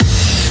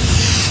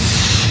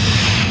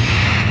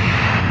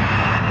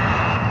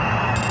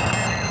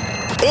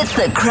It's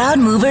the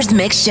CrowdMoverz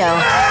Mixshow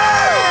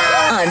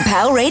on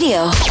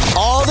POWRafio.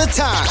 All the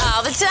time.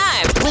 All the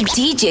time. With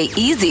DJ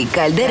Easy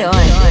Calderon.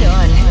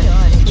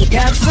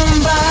 Got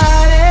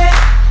somebody,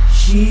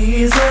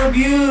 she's a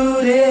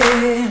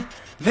beauty,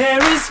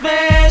 very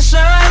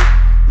special,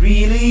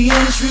 really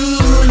and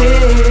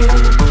truly.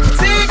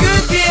 Take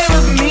good care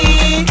of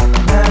me,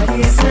 that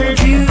is her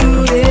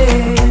duty.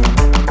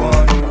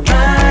 Wanna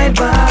ride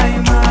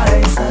by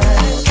my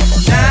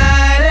side,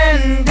 night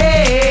and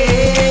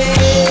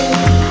day.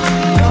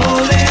 No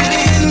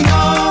letting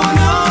go,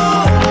 no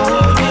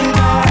holding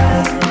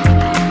back,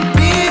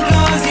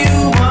 because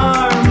you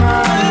are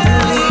my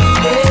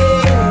lady.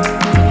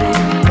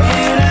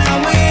 When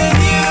I'm with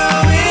you,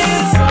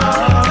 it's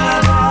all I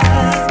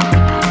got.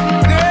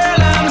 Girl,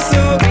 I'm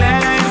so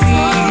glad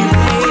we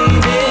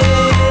made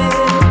it.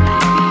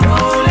 No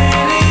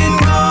letting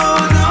go,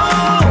 no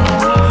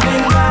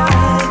holding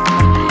back.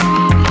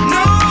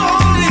 No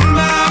holding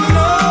back,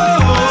 no,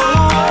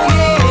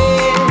 yeah.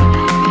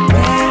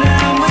 When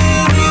I'm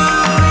with you,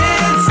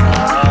 it's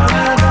all I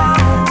got.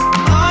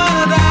 All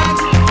of that,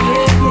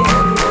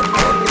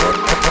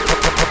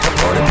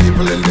 All the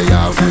people in the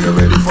house, are you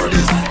ready for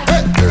this?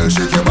 Hey, girl,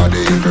 shake your body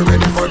if you're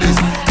ready for this.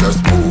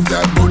 Just move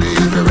that booty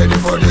if you're ready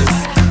for this.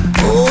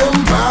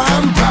 Boom,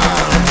 bam,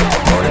 bam.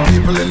 All the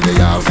people in the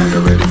house, are you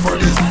ready for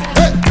this?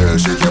 Hey, girl,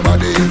 shake your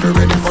body if you're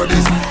ready for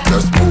this.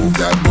 Just move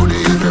that booty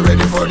if you're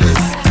ready for this.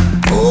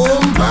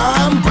 Boom,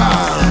 bam,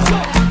 bam.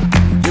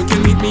 You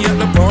can meet me at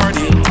the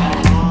party.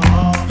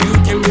 You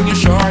can bring your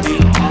shorty.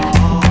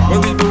 Well,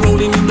 we'll be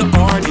rolling in the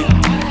party.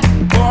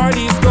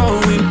 Party's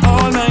going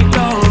all night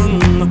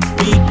long.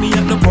 Meet me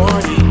at the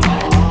party.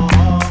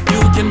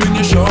 You can bring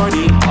your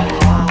shorty.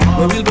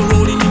 Well, we'll be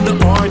rolling in the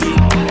party.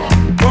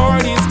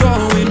 Party's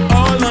going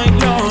all night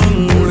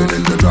long. Rolling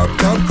in the drop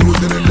top,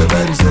 cruising in the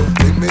Benz. So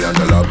meet me on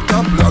the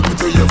laptop, log me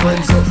to your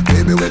friends. So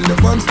baby, when the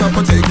fun stop,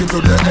 I take you to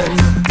the end.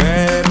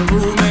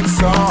 Bedroom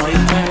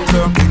excitement.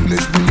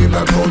 English meaning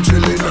not pound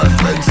chilling not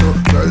friends. So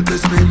girl be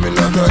screaming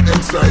like a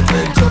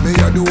excitement. So me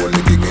are the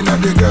only king in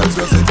the girls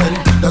resident.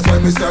 That's why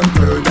me stand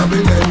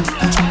permanent.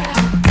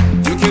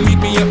 You can meet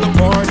me at the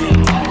party.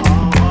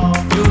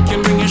 You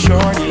can bring your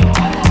shorty.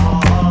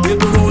 We'll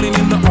be rolling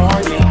in the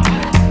party.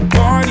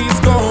 Party's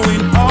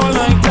going all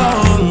night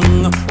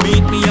long.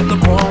 Meet me at the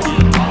party.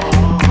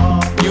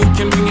 You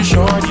can bring your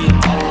shorty.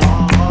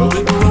 But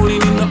we'll be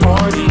rolling in the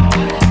party.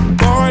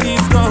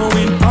 Party's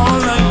going all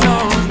night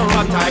long.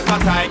 Cut I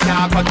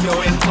can't cut you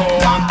in two.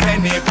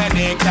 And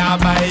penny can't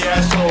buy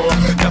your show.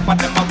 The for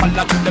them a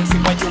follow to them, see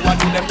what you want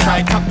to them.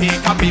 Try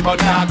copy, but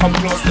now come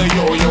close to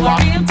you. You are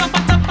real top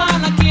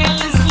on a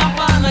girl is slap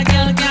on a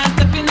girl can't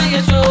step in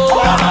your show.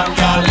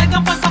 Like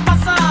a pasa,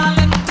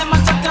 let them a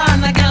chat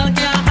on a girl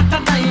can't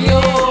hotter than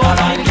you.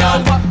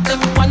 Walk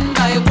them one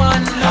by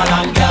one,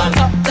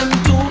 top them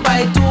 2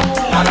 by 2,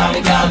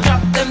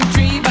 drop them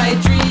 3 by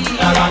 3. You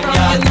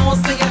know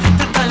say you're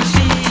hotter than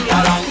she.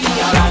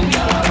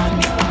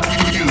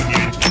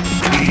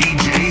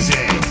 DJs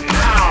in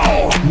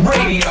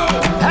POWRafio.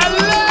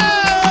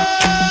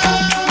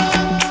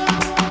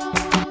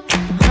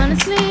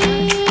 Honestly,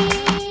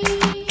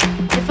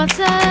 if I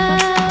tell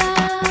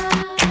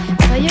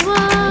you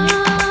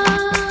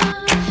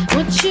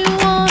what you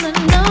wanna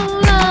know,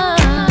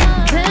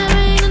 love, there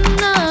ain't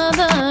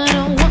another.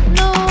 Don't want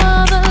no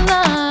other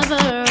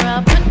lover. I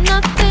put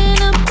nothing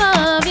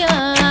above ya. I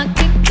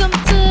kick 'em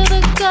to the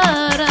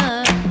gutter.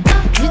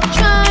 You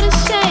try to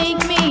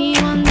shake me,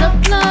 wound up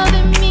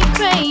loving me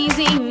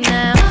crazy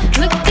now.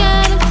 Look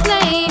at us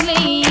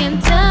lately and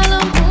tell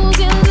 'em who's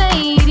your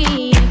lady.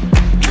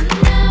 I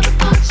never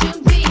thought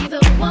you'd be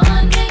the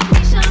one, make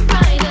me shine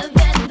brighter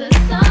than the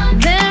sun.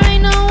 There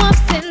ain't no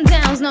ups and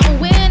downs, no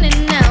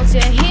winning outs.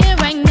 You're here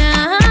right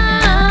now.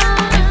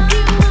 If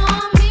you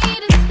want me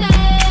to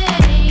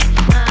stay,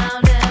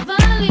 I'll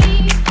never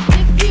leave.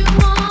 If you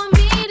want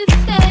me to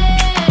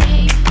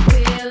stay,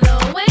 we'll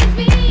always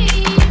be.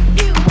 If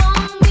you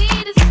want me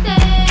to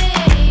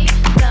stay,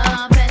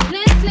 love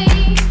endlessly.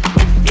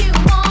 If you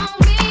want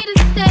me to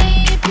stay,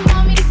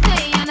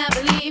 and I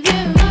believe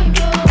you.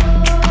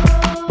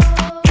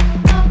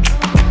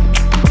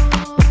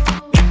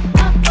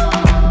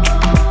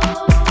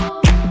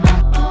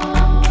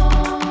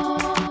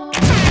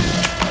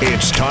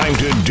 It's time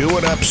to do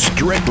it up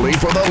strictly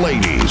for the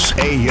ladies.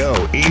 Hey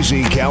yo,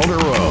 Easy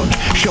Calderon.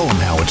 Show 'em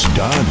how it's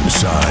done,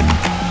 son.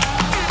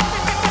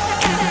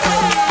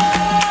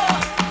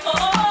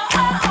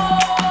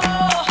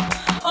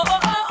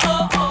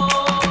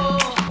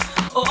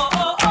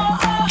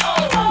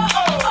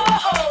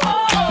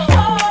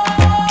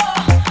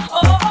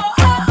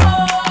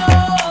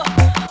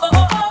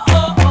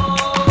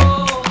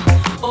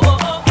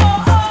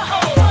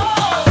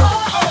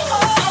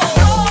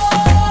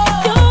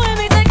 You and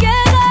me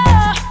together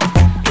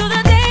through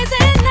the days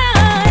and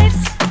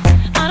nights.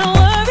 I don't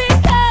worry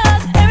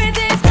 'cause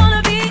everything's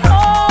gonna be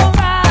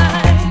alright.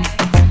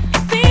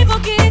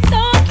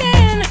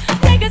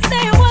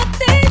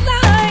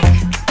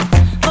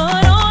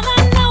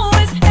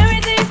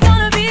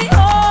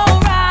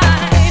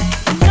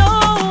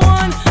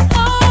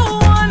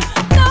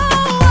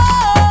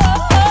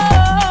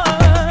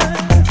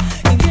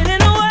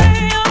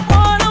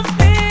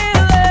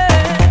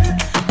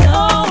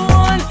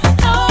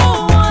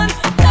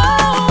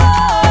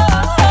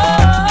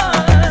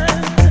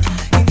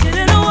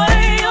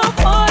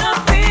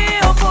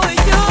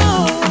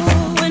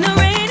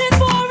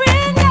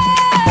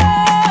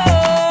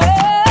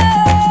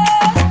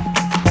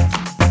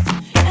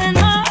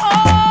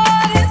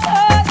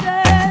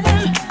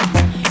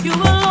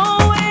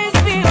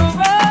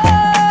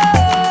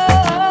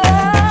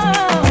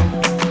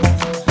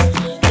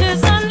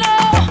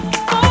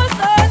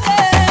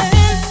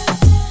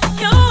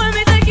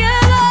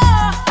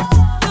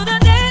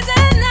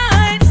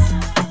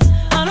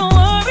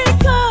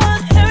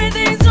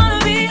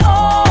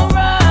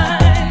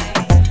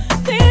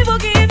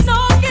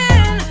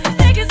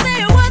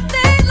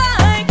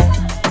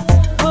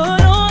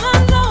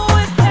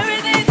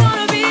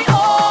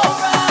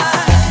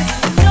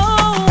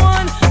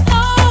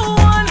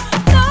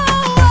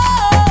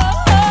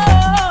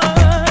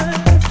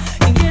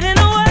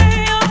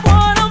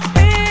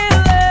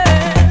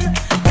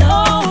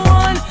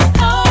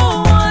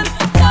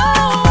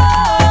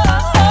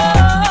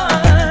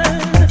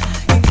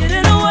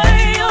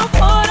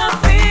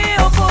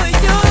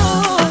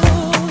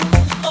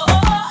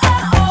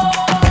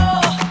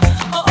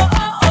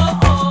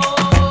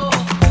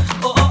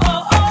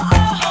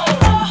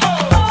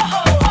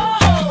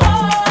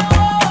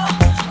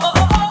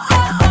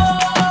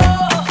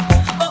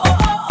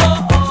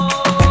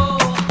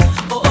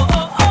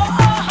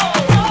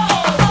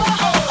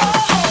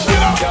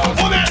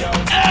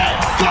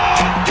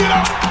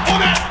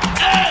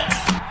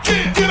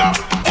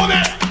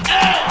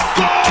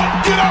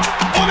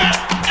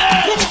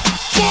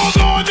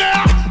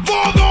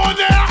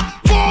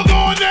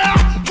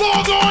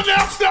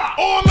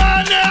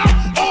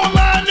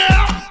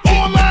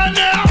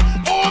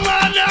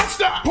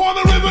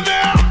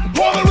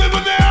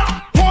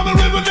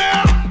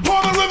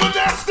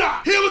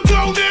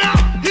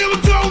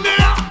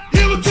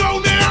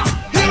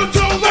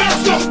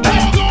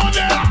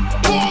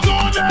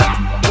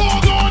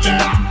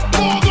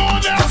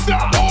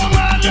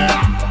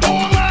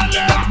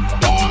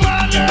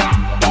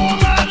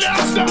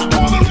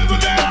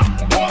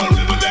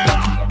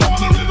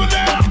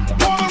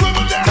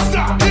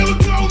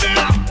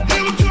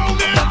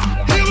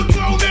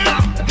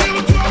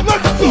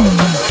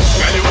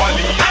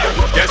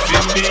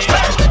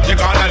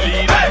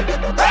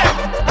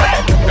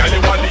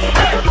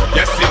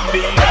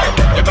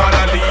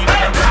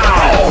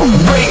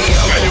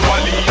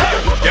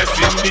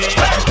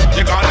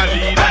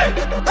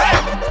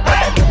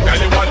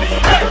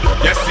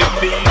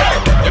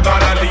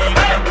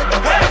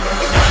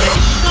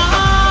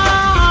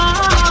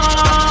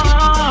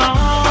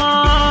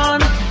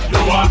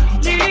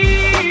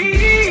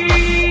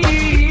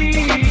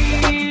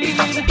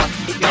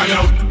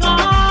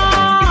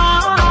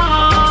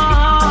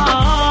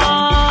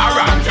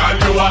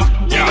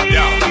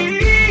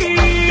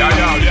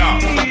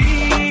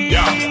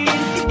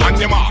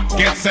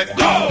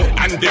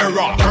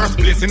 rock. First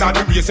place in all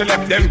the race, you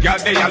left them girl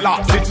they a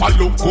lost. It for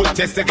look good,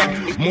 test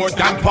again, more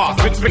than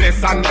pass. With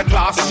finesse and the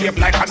class, shape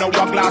like an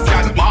hourglass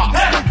and bar.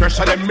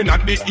 Pressure them in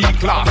at the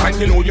E-class, and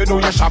you know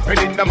you're shopping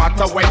it no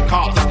matter what it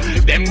cost.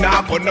 Them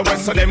now on the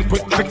west, so them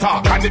quick to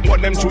talk, and it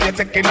want them through you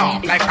taking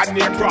off like a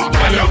near prop.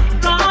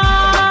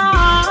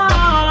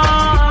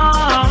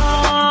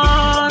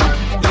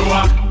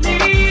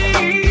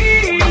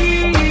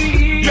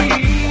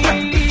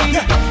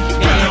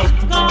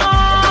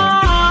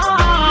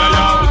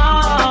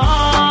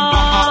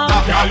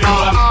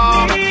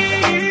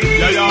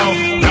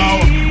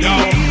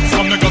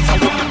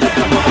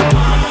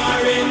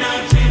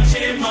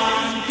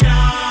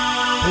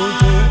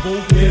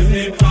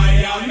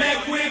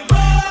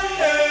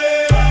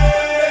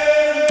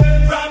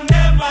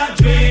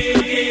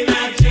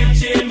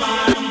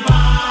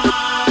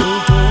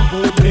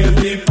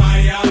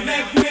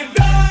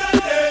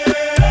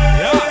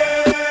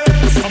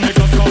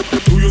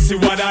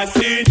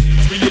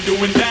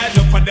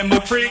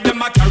 Freak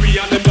them a carry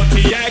on them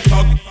dirty egg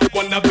talk.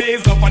 Wanna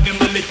base up on them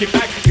a lick it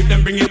back. If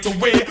them bring it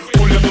away,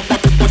 pull them up,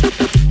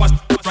 wash,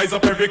 rise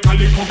up every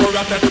calico, go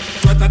rat.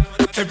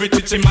 Every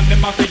chichi man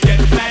them a fi get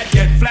flat.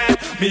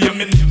 Me and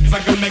me I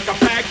gonna make a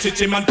pack,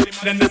 chichi man,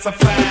 then that's a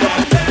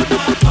fact. Them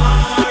a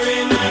bar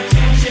in a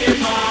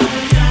chichi man.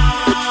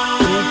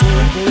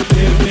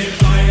 Give me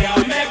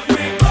fire, make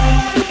we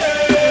burn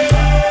it.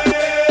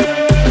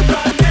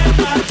 From them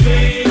a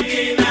drink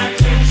in a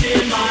chichi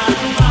man.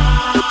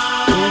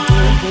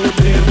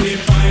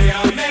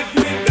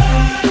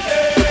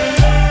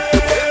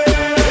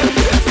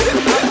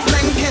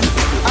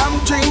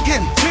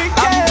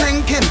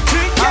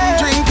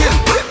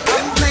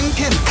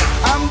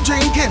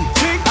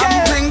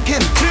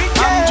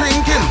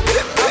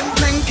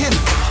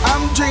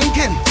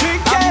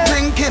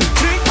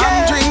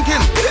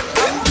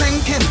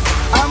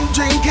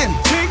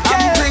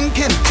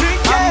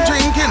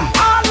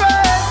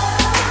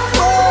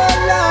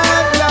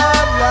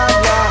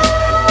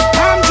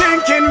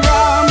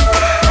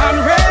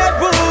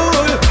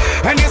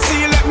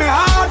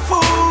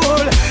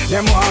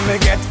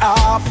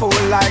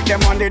 Like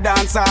them on the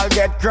dance, I'll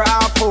get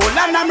crowd full.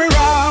 And I'm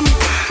rum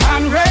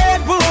and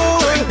Red Bull.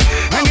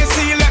 And you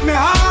see, let me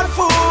heart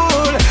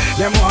full.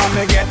 Them want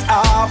me get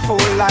awful.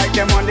 Like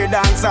them on the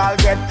dance, I'll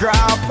get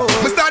crowd full.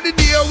 Me start the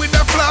day with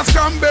a flask,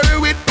 cranberry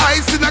with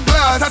ice in a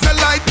glass.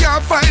 Satellite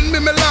can't find me,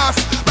 me lost.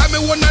 Buy me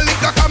one a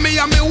liquor, cause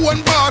me and me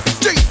one boss.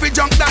 Drink for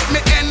junk that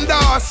me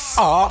endorse.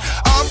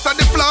 After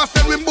the flask,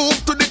 then we move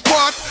to the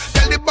quart.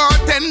 Tell the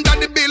bartender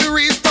the bill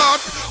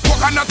restart.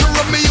 Coconut to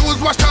rub me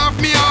use, wash off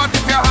me heart.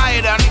 If you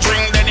hide and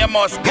drink, then you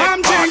must get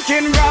I'm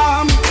drinking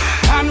rum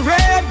and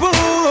Red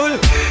Bull.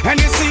 And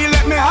you see,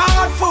 let me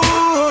heart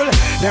full.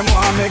 Them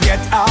want me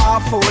get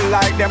awful.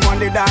 Like them on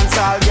the dance,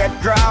 I'll get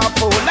crowd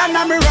full. And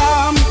I'm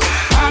rum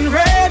and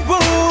Red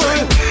Bull.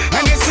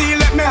 And you see,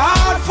 let me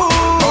heart full.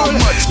 How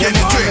much can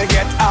you drink? Me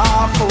get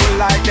awful.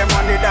 Like them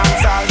on the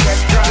dance, I'll get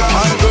crowd full.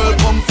 My girl,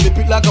 come flip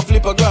it like a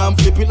flippergram.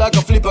 Flip it like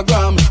a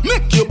flippergram.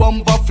 Make your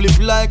bumper flip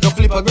like a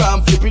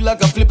flippergram. Flip it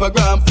like a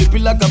flippergram. Flip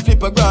it like a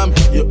flippergram.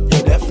 You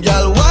deaf.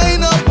 Girl,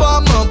 wind up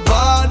on my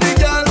body,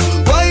 girl.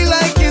 Why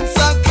like it's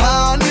a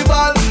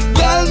carnival?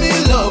 Girl, me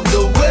love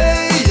the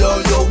way you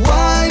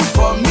wine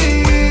for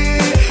me.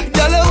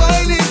 Girl, your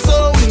wine is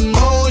so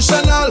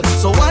emotional.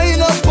 So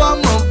wind up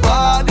on my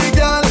body,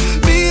 girl.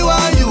 Me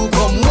while you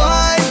come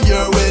wine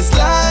your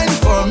waistline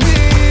for me.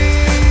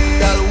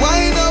 Girl,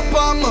 wind up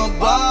on my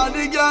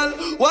body, girl.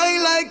 Why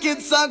like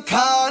it's a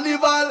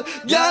carnival?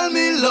 Girl,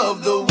 me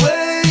love the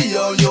way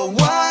you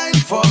wine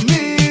for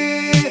me.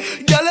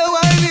 Girl, your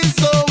wine is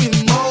so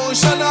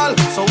emotional.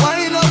 So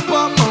wind up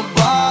on my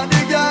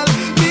body, girl.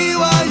 Me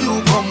while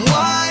you come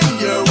wine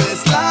your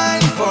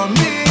waistline for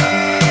me.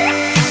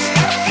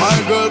 My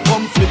girl,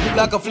 come flip it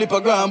like a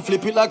flippergram.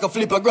 Flip it like a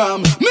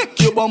flippergram. Make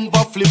your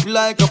bumper flip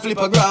like a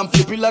flippergram.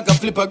 Flip it like a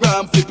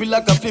flippergram. Flip it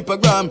like a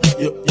flippergram.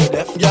 You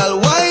deaf. Girl,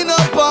 wind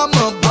up on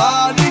my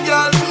body,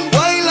 girl.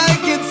 Why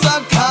like it's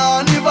a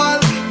carnival?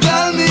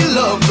 Girl, me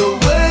love the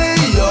way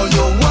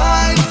you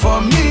wine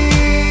for me.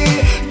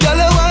 Girl,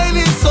 your wine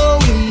is so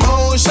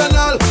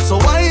emotional. So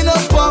wind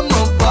up on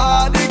my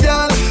body,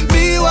 girl.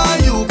 Me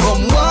while you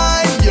come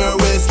wine your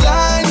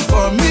waistline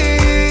for me.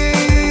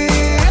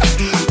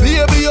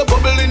 Baby, you're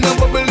bubbling,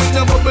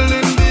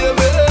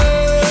 baby.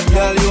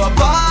 Girl, you a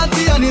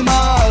party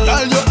animal.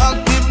 Girl, you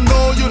active,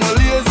 no, you no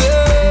lazy.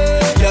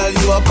 Girl,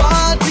 you a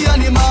party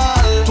animal.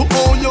 To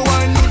own your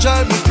wine, you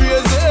drive me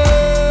crazy.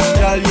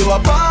 Girl, you a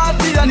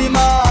party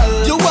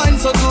animal. You wine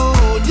so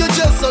good, you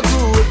just so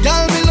good.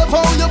 Girl, me love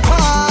how you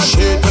party.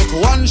 She take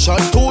 1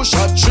 shot, 2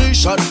 shot, 3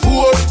 shot,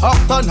 4.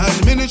 After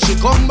 9 minutes, she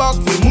come back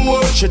for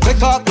more. She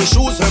take off the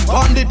shoes and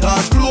pound the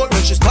dance floor.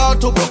 Then she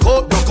start to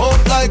broke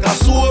out like a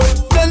sword.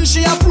 Then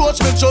she approach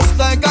me just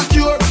like a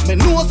cure. Me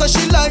know that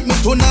she like me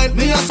tonight,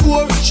 me a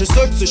score. She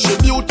sexy, she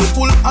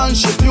beautiful and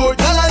she pure.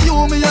 Tell her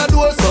you me a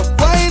door, so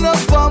wind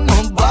up on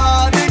my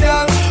body,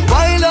 girl.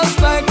 Wind us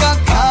like a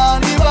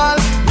carnival.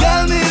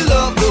 Girl, me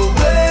love the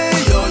way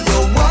you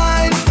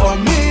wine for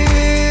me.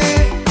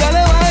 Girl,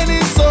 your wine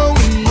is so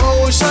emotional.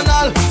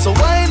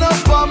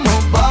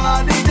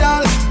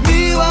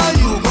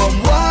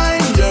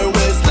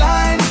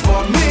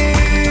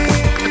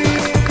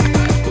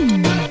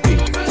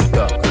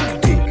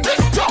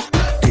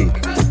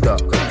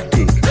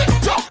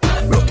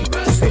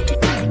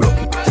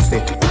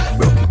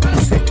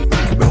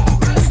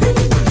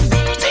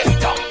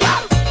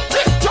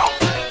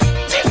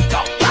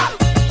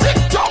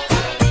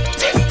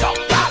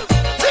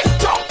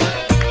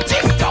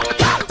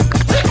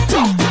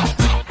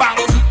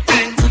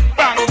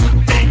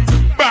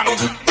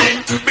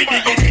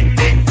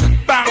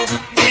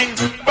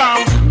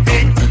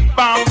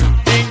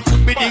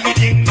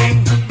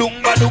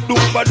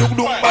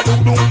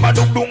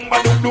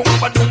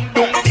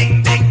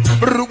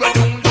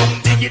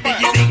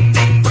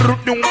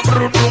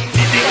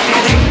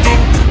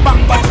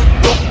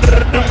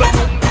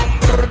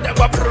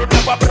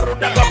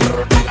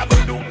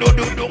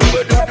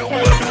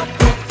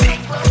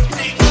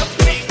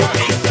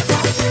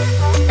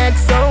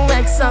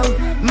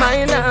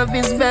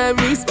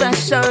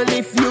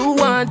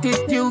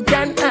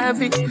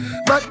 deserve it,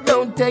 but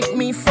don't take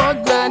me for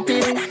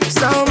granted.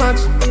 So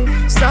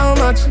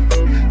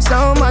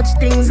much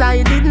things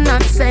I did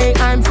not say.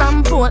 I'm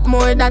from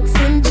Portmore, that's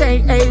in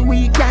JA.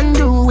 We can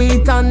do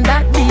it on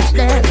that beach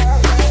there.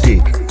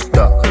 Tick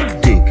tock,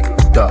 tick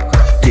tock,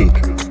 tick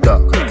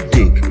tock,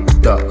 tick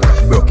tock.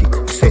 Broke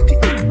it, set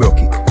it, broke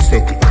it,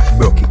 set it,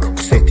 broke it,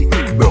 set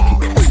it,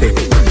 broke it, set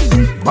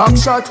it. Back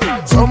shot,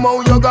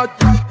 somehow you got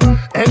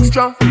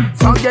extra,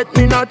 forget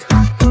me not.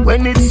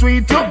 When it's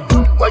sweet, you,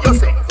 what you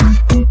say?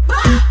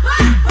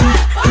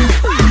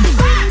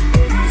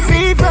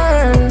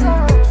 Fever,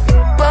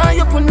 buy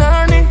your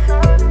punani.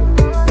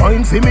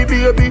 Wine for me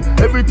baby,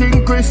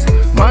 everything crisp.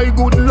 My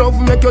good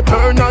love make you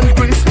turn and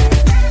crisp.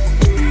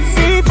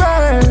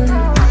 Fever,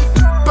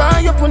 buy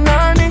your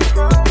punani.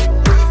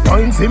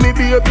 Wine for me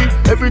baby,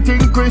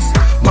 everything crisp.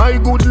 My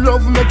good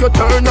love make you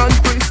turn and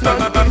crisp.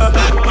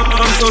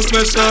 I'm so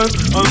special,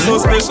 I'm so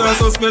special,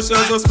 so special,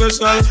 so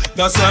special.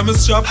 That's why I'm a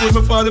strap with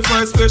my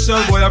 45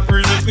 special. Boy, I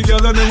bring it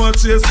together and they want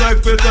chase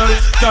like petal.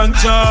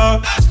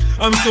 Tanja,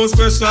 I'm so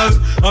special,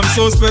 I'm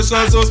so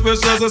special, so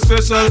special, so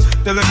special.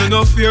 Tell them me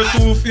no fear,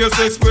 two-face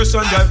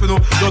expression. Guy for no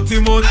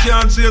dirty mouth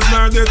can't chase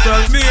nor they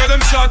tell me hear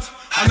them shot.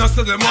 And I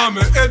said them want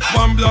me head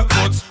pan black,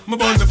 but me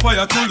burn the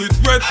fire till it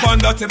red pan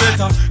that you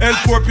better. Help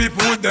poor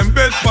people with them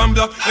bed pan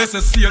black.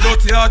 SSC a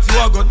dirty heart, you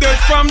a go dead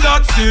from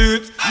that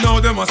seat.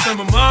 Now them a say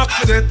me mark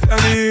for that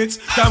and each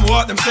time I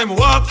walk them say me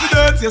walk for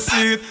that, you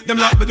see it.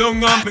 Them lock me down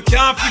and me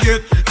can't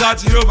forget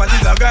that Jehovah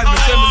did a guide me,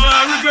 say me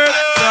not regret.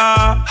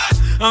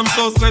 I'm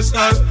so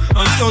special,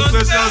 I'm so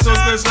special, so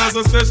special,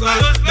 so special.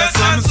 That's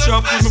why I'm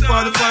strapped with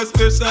my 45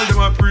 special.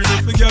 Them a pre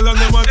for girl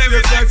and them a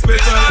taste like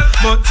special.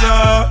 But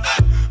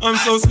I'm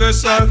so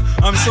special,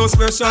 I'm so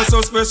special,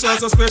 so special,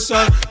 so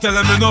special. Tell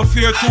them me no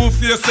fear,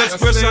 two-face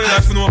expression.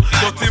 Like you know,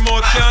 dirty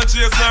mouth can't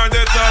chase nor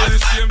they tell the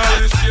shame.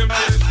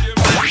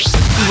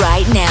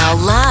 Right now,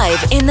 live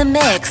in the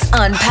mix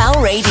on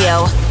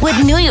POWRafio with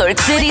New York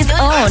City's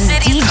own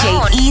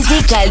DJ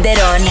Easy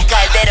Calderon.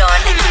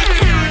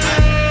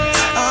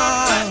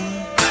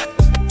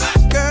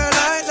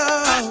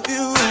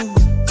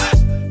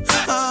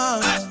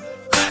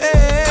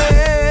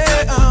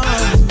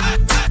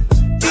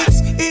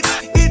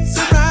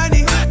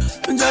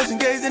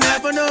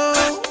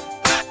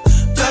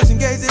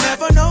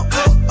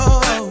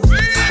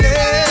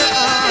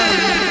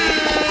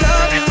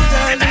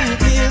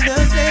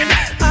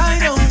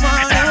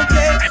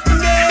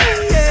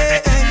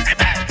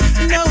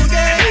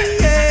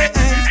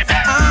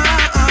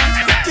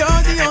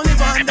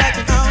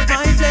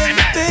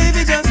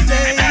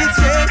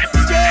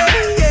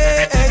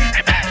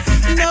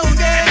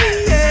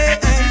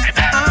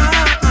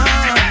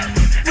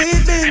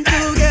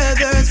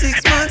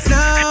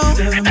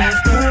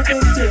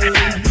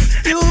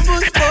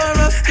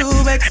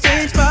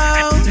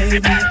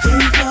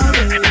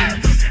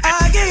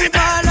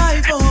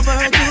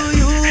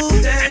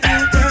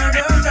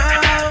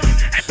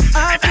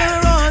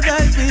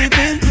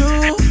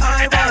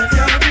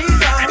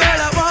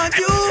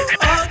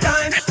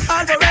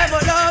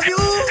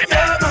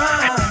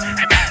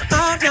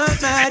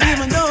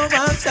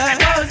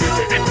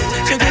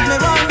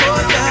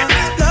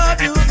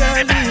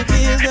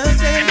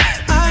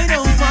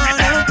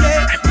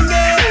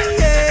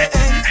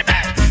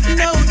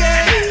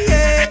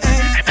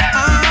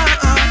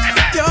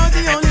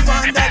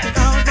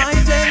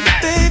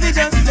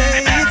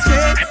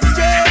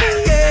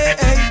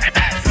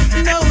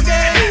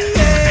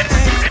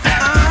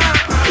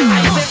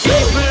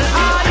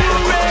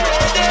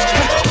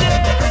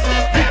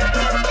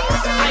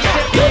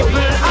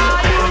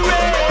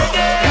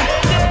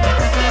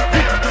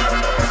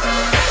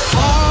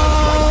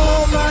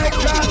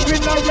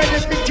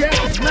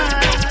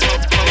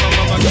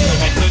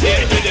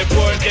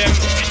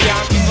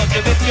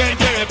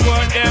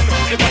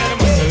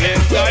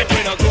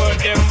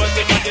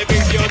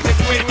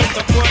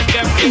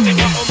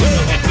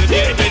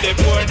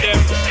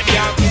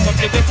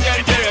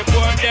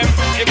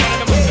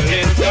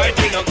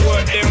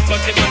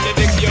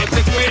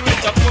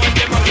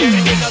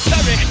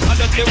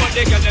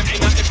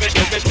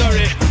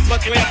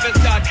 But we have to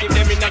start keep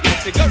them in a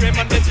category.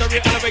 Mandatory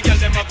and we get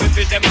them up if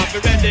them up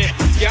ready.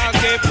 Can't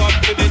keep up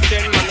to the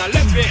 10 man a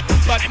left it.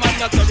 But man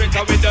not sorry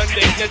cause we done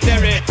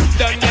dignitary.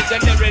 Done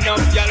legendary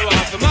enough y'all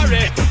want to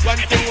marry. One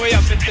thing we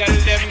have to tell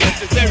them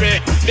necessary.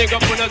 Big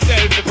up on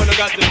yourself if you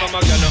got the mama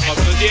gonna up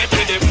to date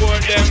with the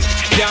poor them.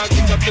 Can't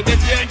keep up to the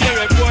 10 to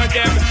report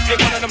them. The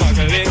one of the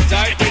muggle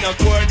inside we not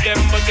court them.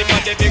 But the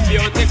man the big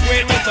beauty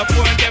queen we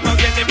support them.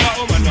 Again the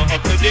woman not up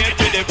to date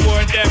with the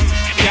poor them.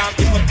 Can't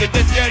keep up to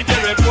the 10 to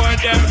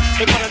report them.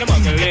 The one of the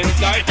muggle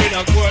inside we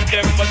not court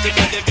them. But the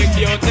man the big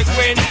beauty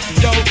queen.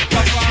 Yo,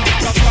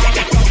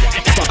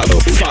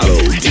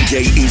 Follow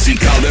DJ Easy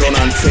Calderon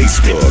on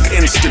Facebook,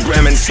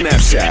 Instagram, and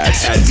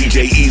Snapchat at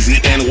DJ Easy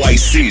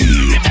NYC.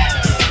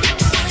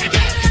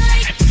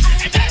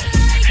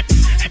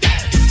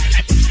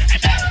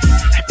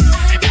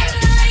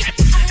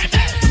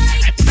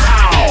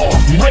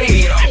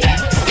 Radio.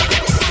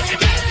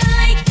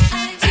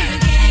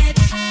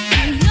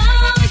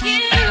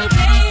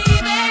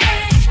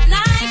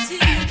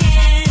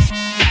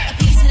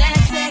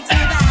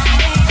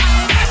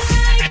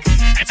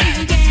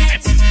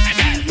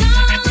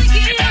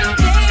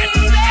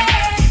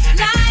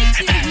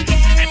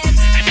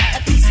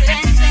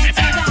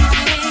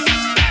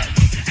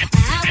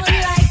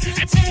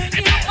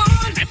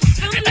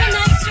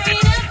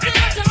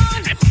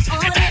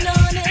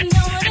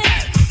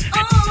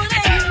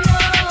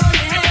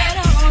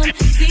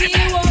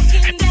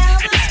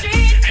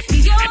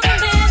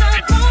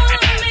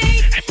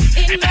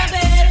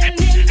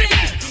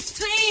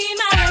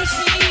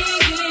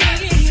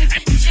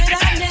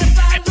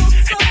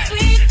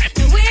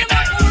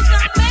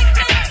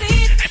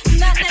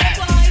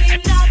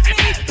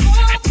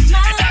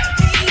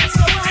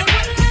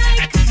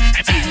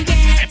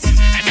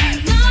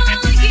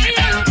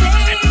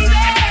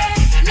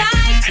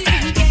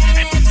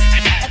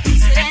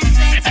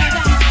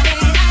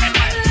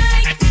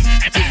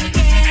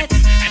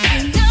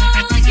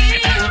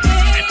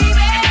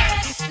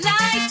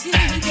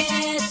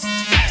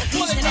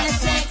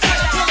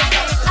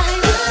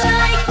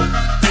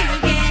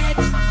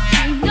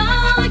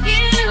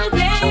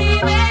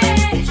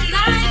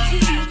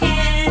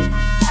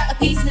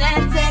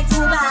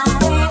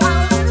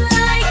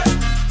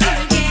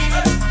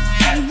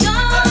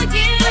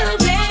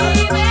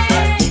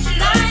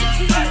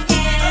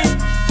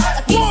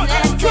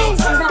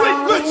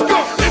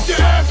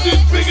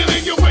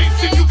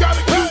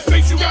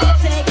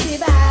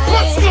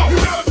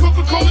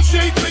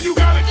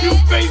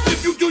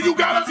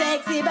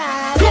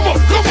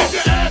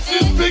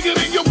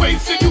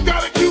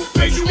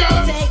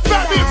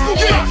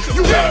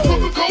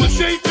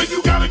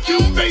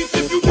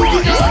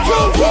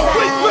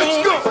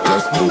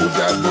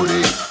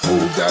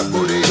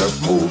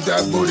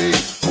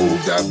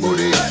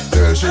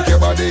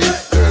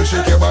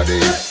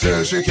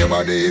 shake your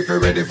body if you're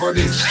ready for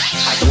this.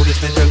 Oh,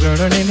 this little girl,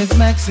 her name is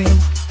Maxine.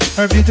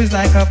 Her beauty's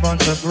like a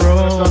bunch of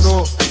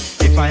roses.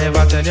 If I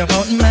ever tell you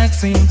about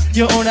Maxine,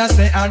 you oughta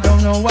say I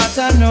don't know what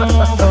I know.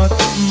 But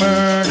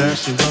murder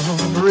she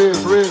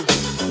wrote,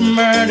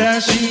 murder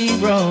she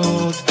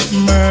wrote,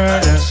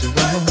 murder she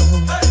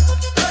wrote,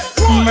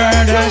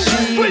 murder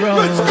she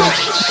wrote.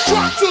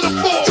 Drop to the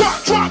floor,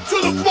 drop to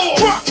the floor,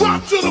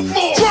 drop to the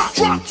floor,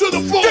 drop to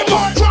the floor,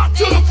 drop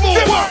to the floor,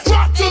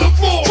 drop to the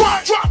floor,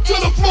 drop to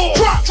the floor,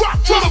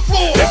 drop to the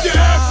floor. If your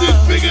ass is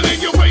bigger than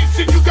your waist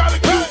and you got a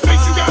cute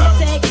face, you got a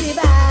sexy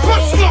body.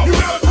 Let's go. You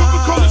got a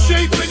Coca-Cola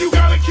shape and you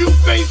got a cute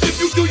face. If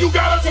you do, you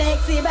got a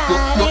sexy body.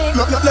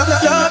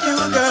 Love you,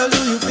 girl. Do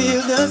you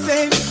feel the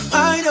same?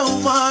 I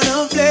don't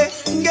wanna play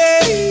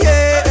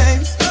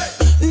games,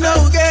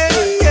 no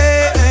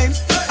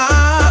games.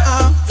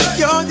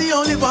 You're the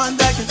only one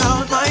that can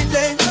count my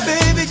flame.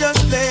 Baby,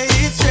 just play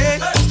it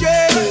straight.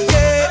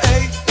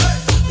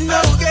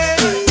 No games.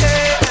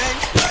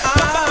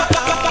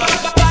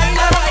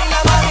 Baila, baila,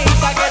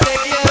 mamita, que te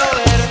quiero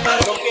ver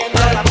rompiendo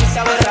la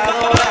pista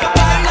borradora.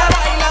 Baila,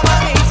 baila,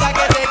 mamita,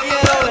 que te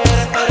quiero ver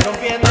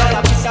rompiendo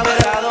la pista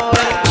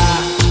borradora.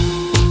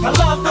 I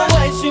love the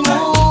way she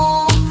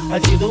moves, I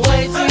see the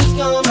way she's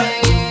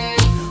coming.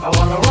 I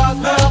wanna rock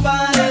her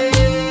body,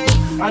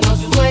 I know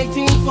she's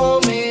waiting for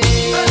me.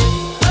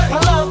 I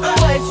love the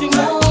way she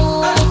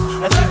moves,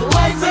 I see the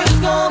way she's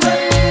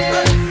coming.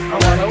 I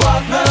wanna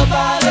rock her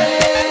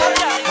body,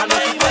 I know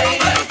she's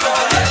waiting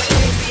for me.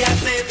 Baby,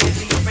 hace de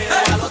ti, pero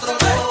al otro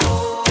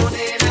no,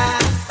 nena,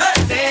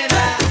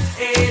 nena,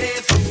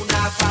 eres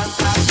una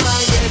fantasma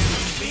y es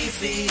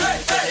difícil.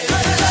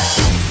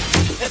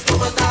 Es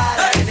como estar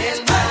en el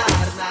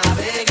mar,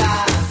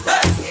 navegando a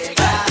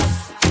ciegas.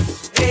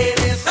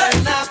 Eres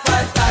una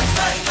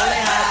fantasma y no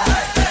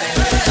dejas de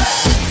ver.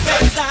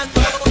 Pensando,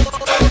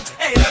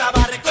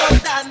 estaba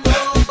recordando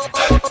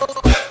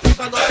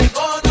cuando te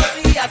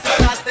conocí,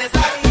 aceptaste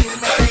salir,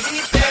 me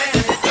seguiste,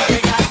 desde que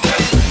llegaste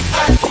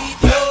al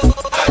sitio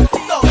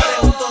donde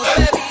juntos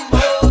te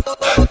vimos.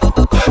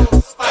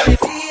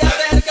 Parecía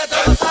ser que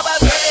todo estaba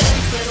bien,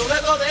 pero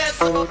luego de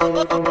eso,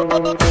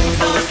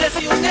 no sé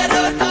si un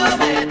error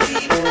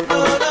cometí. No,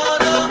 no,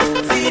 no,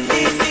 sí,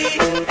 sí, sí,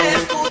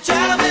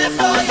 escúchame,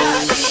 estoy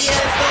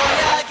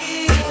aquí,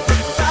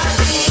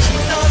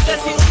 no sé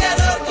si un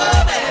error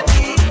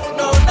cometí.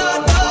 No, no,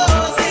 no,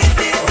 sí,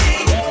 sí, sí,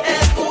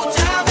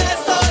 escúchame,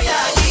 estoy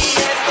aquí,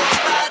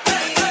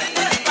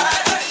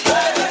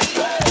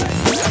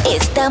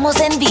 Estamos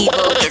en vivo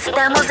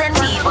por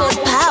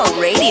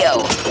POWRafio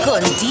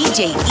con DJ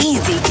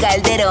Easy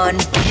Calderon.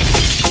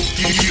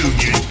 Union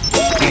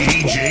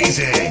DJs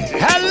in.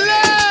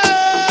 Hello!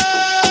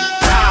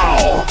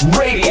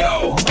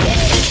 POWRafio.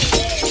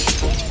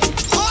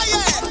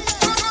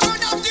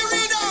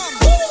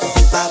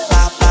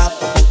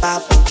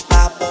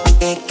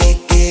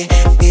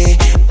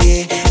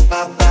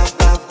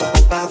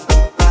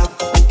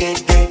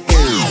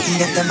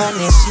 Ya está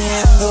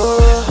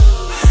amaneciendo,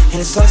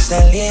 el sol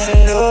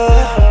saliendo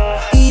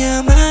y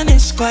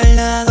amanezco al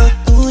lado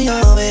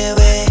tuyo,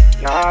 bebé.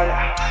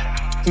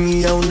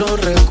 Y aún no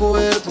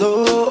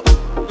recuerdo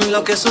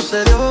lo que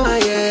sucedió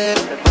ayer.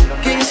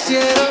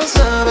 Quisiera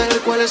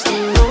saber cuál es tu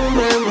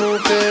nombre,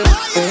 mujer.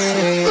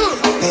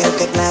 Pero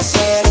qué clase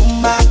de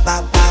rumba,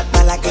 pa'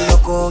 la que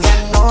yo cogí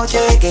anoche.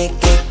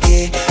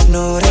 Que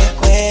no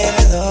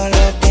recuerdo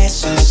lo que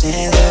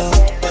sucedió.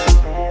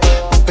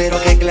 Pero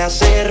qué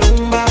clase de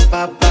rumba,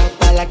 pa'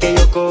 la que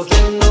yo cogí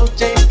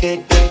anoche.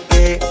 Que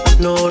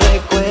no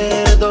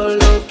recuerdo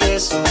lo que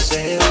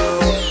sucedió.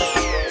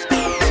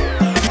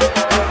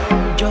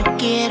 Yo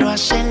quiero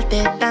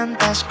hacerte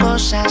tantas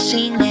cosas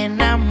sin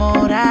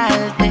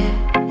enamorarte.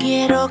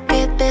 Quiero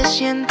que te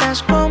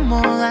sientas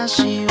cómoda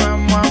si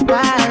vamos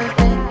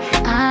aparte.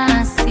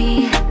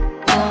 Así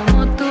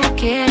como tú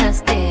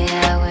quieras te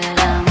hago el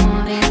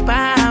amor. Y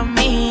pa'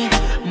 mí,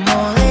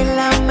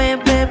 modélame,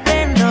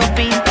 bebé,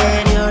 ropa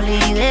interior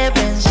y de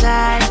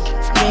pensar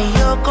que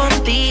yo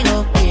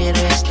contigo quiero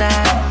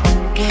estar.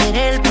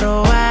 Querer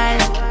probar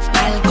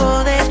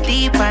algo de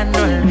ti pa' no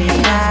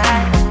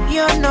olvidar.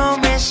 Yo no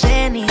me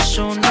sé ni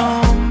su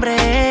nombre,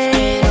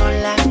 pero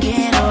la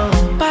quiero.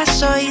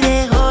 Paso y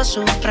dejo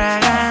su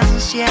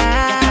fragancia,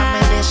 ya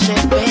me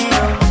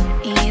desespero.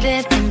 Y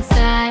de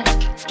pensar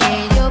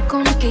que yo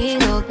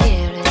contigo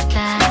quiero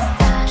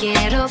estar.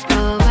 Quiero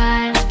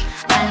probar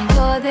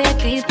algo de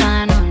ti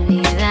para no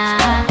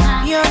olvidar.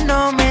 Yo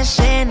no me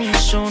sé ni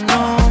su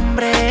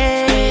nombre,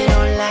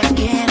 pero la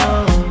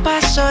quiero.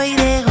 Paso y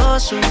dejo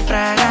su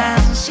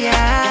fragancia,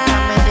 ya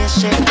me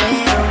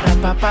desespero.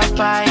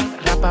 Rapapapay,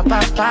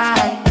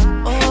 rapapapay,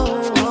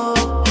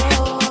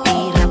 y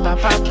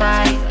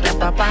rapapapay,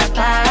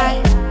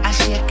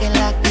 así es que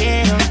la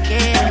quiero.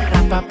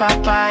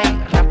 Rapapapay,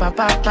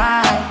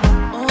 rapapapay,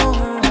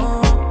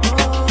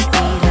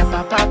 y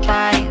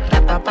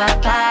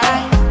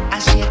rapapapay,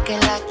 así es que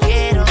la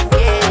quiero.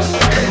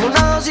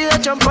 Una dosis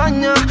de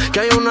champaña, que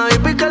hay una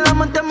hippie que la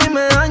mente a mí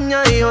me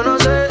daña. Y yo no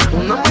sé,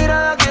 una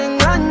mirada que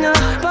engaña.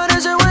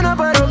 Parece buena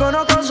pero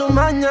conozco su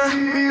maña.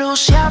 Luz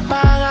se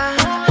apaga,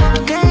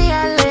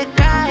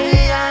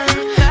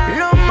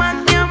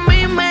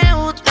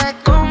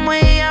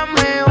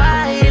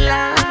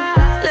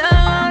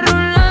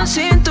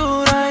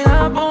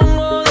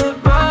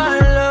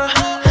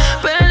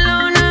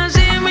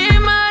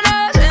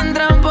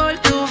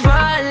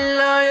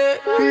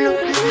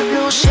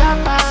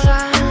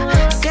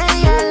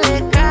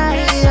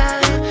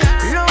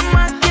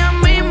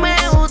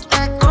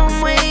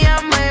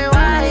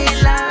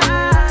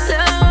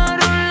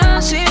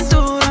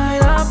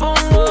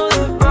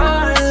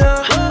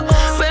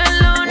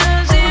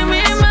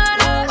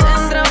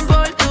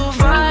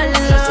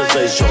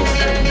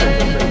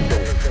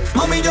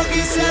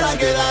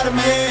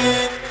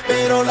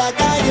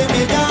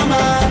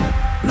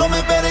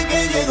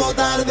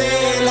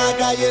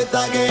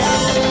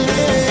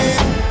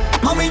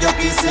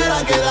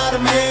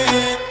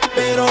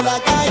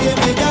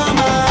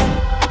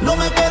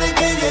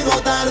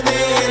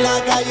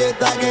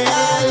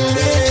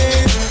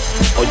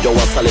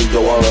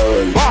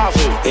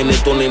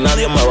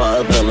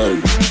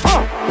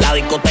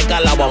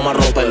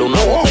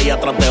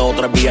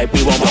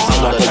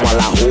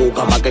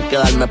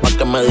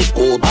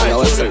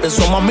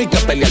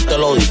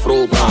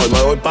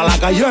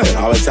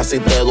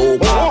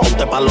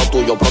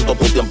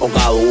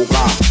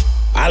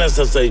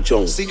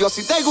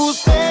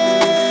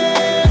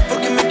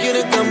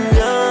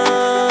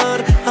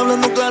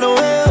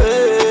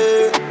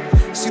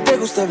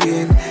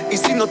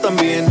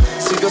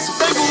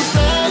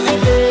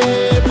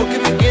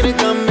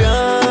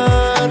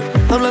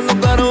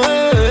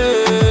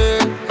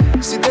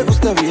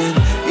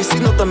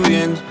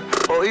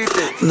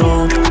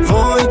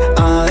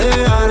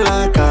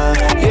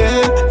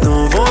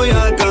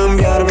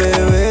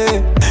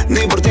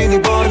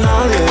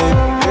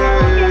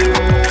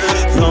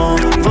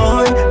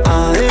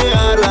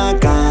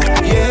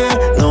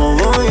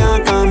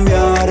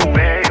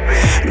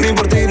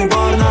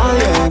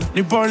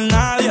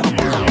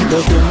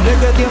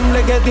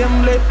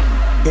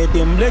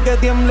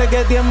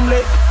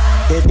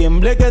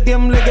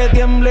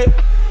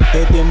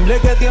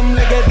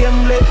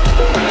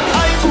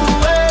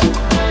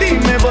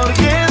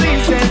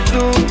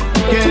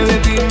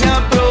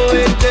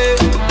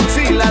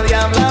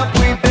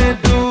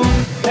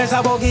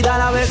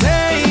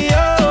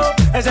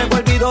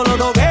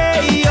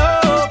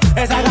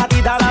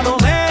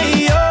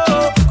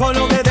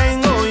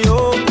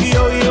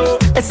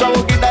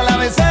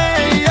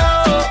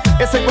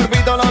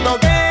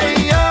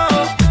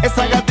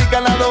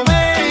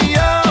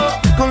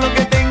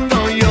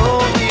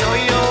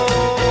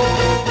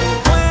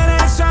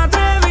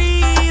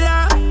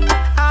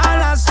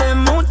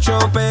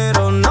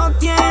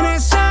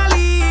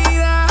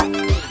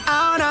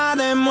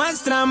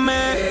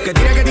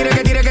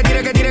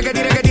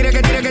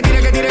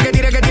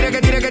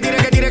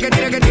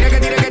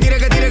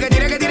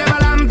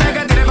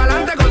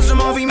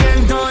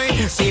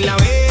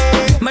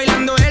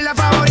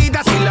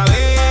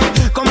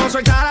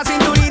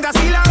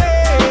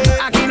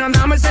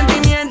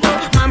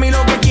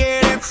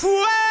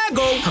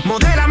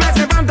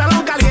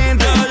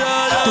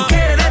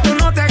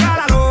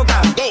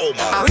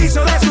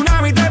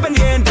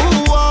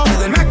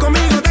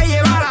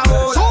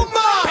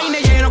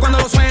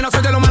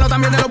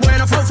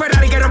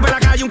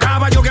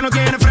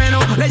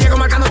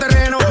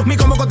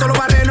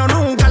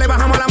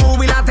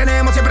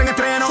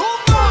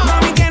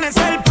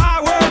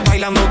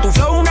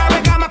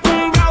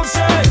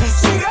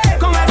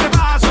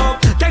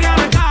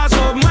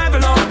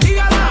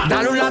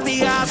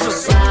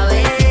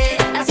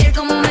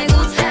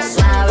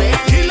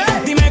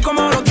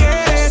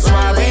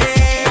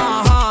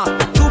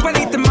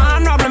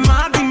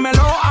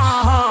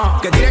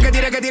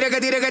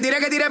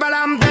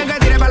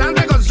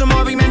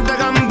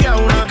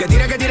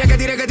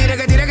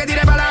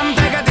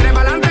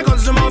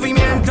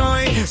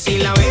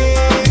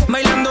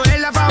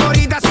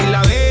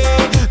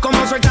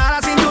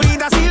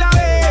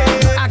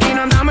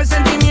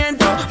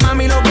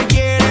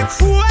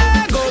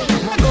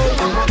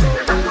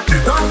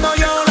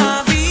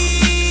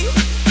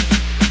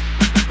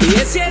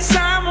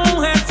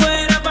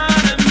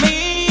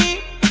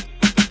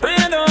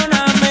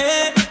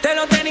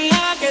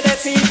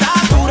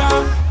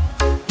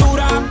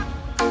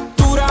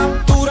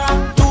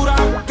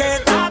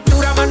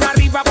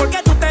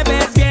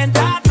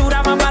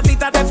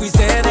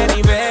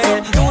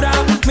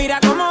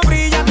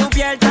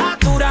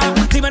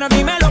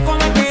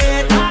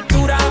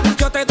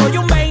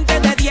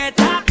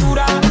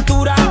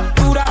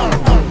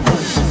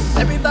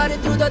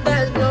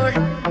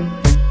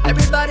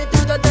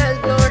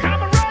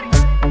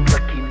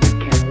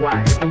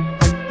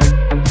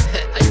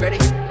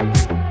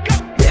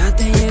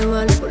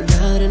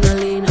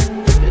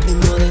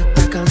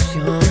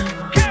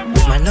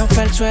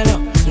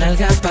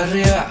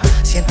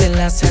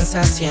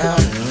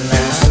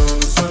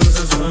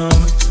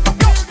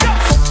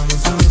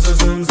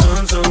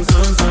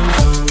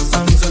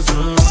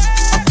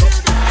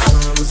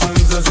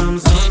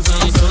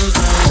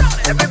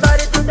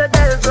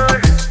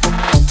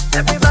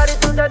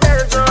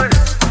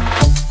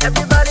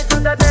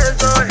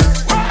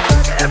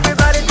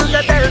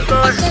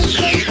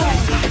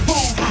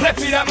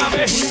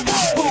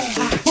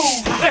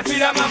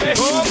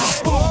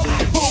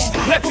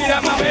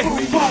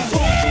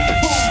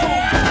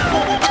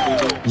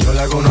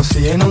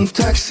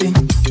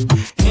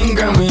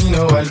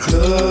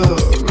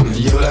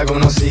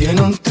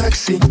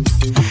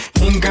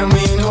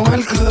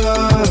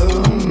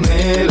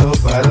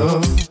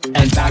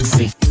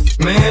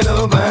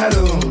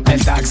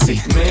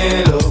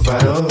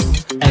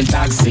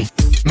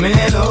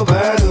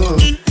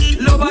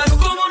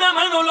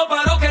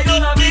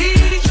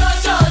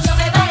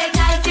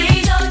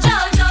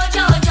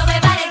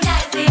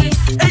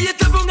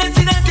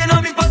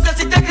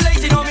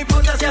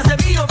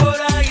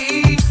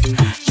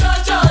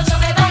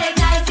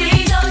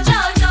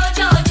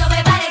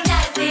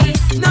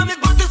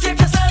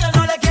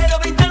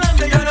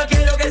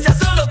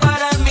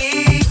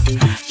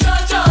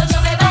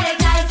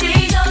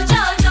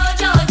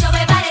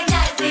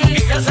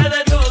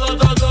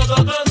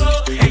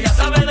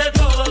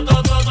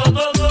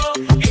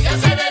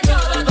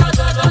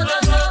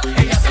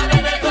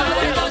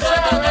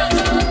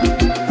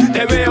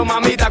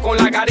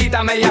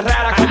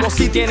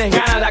 tienes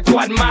ganas de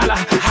actuar mala,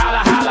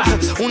 jala, jala.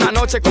 Una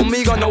noche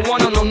conmigo, no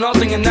wanna know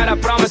nothing, and that I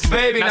promise,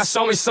 baby. Now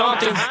show me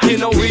something. Hear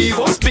no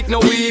evil, speak no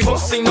evil,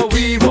 see no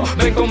evil.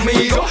 Ven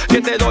conmigo,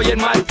 que te doy el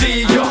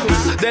martillo.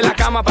 De la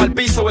cama pa'l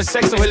piso, el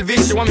sexo es el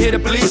vicio. I'm here to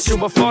please you,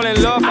 but fall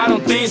in love, I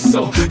don't think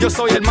so. Yo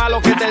soy el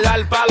malo que te da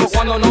el palo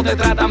cuando no te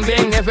tratan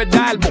bien. Es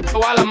verdad, el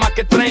b***o ala más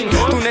que tren.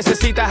 Tú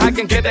necesitas a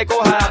alguien que te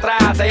coja de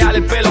atrás, te jale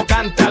el pelo,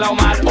 canta la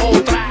Omar.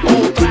 Otra.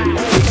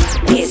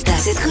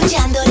 Estás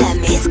escuchando la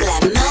mezcla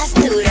más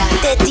dura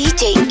de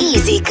DJ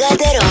Easy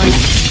Calderon.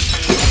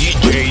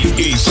 DJ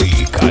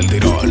Easy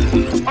Calderon.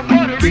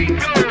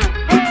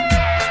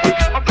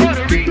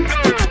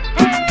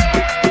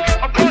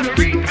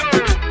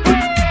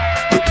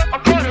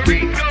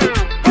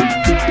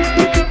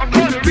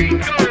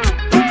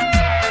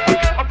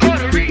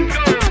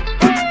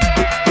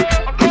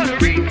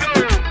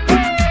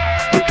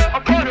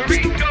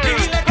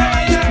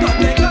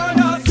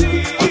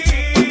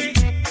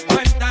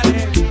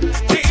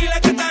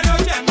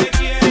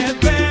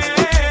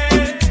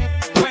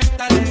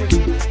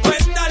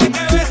 Cuéntale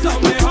que beso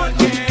mejor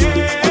que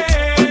él.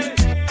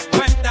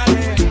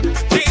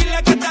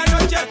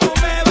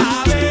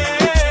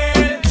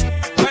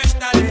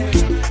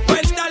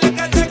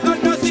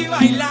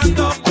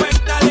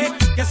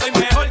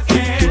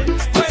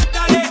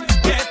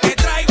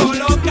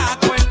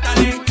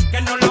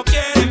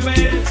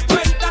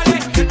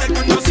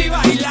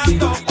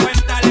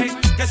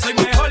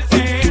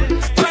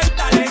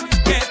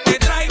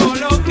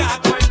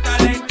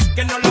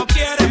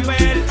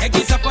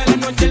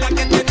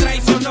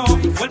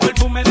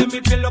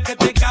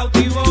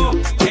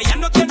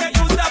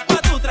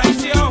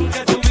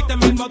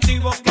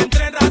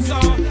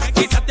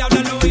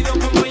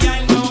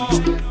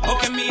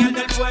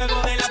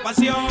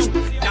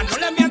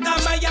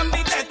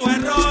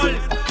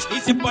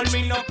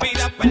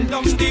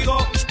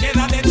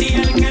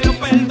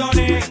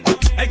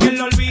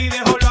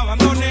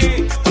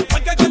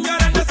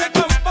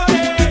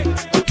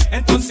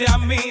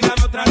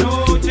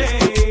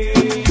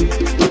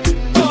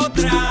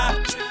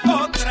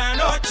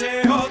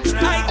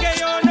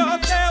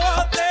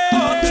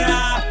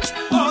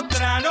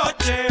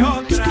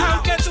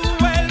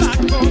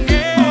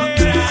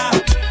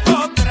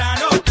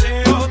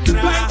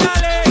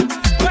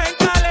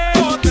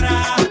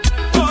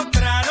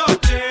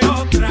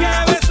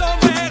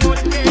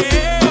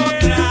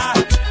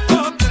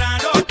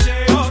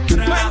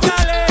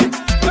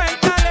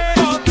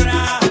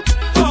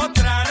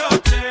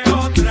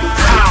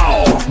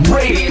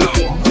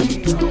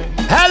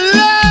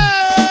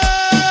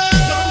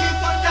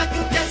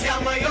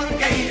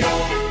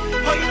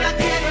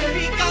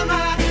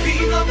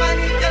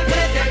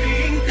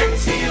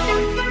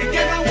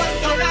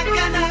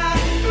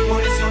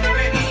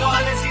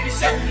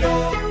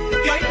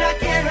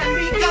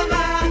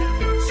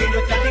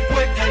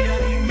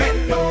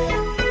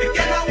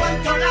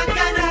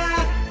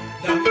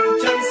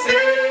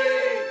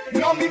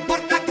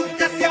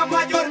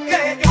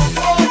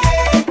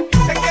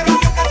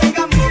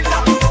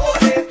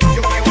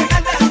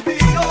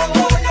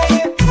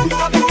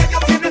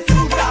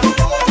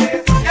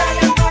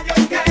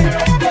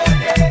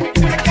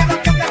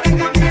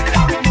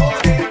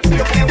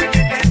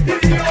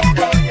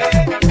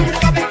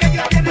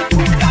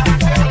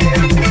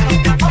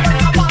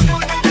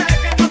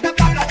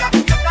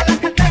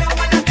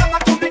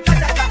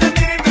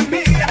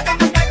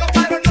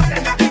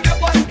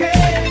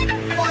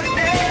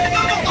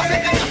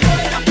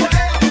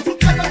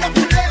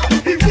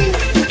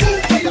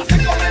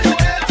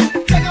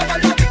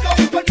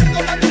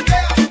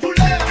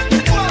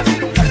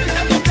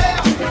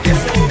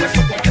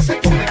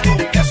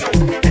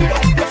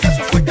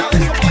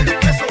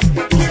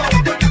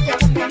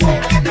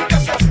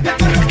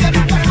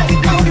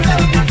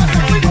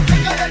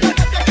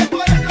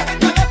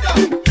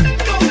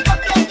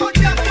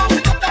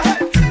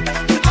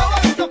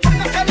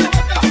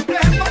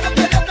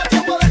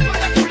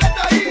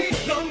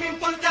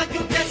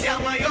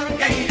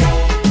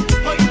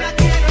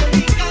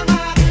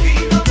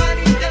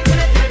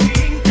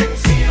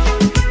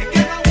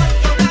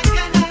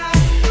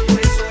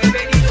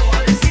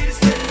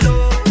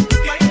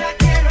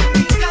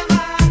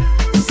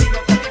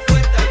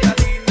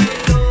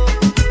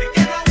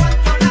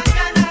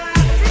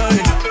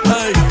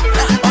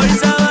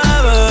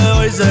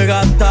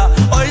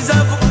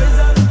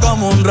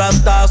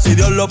 si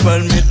Dios lo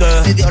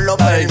permite. Si Dios lo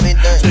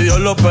permite. Si Dios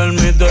lo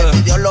permite.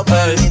 Si Dios lo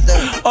permite.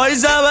 Hoy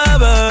se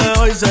bebe,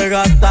 hoy se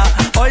gasta,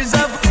 hoy se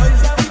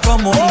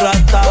como un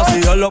rata. Si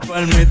Dios lo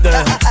permite.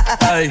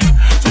 Ey,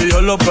 si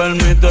Dios lo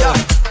permite.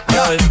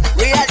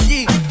 Real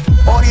G,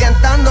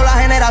 orientando las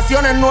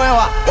generaciones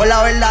nuevas por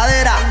la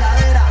verdadera.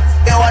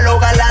 Que voy a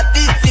lograr la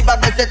tipsy pa'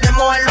 que se te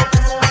mojen los.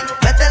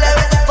 Métele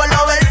por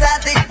lo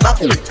versátil. Ma'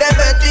 te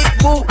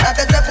petit boo, la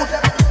que se puso.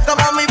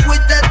 Como mi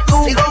fuiste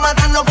tú. Sigo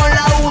matando con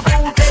la U.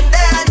 Este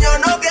año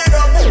no quiero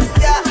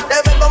ya.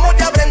 Te ven con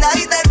mucha prenda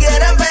y te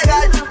quieren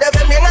pegar. Te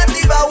ven bien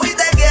activado y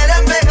te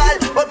quieren pegar.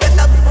 Porque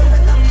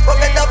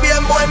estás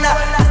bien buena.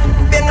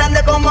 Bien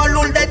grande como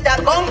Lourdes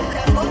Chacón.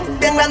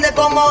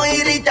 como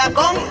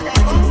Irichacón.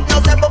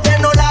 No sé por qué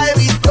no la he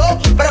visto,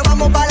 pero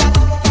vamos para la...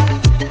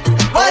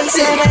 Hoy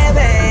se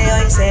bebe,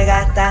 hoy se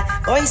gasta,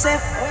 hoy se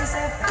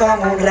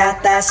como un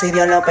rata, si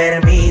Dios lo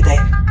permite.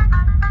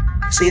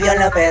 Si Dios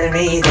lo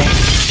permite.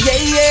 Yeah,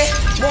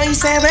 yeah. Hoy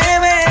se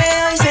bebe,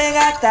 hoy se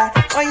gasta,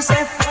 hoy se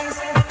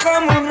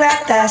como un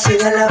rata, si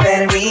Dios lo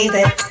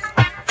permite.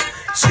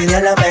 Si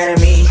Dios lo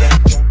permite.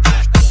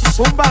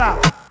 Zúmbala.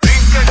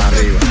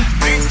 Arriba,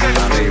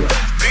 arriba,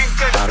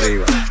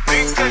 arriba,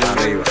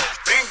 arriba,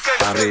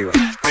 arriba,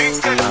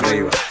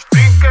 arriba,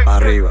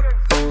 arriba.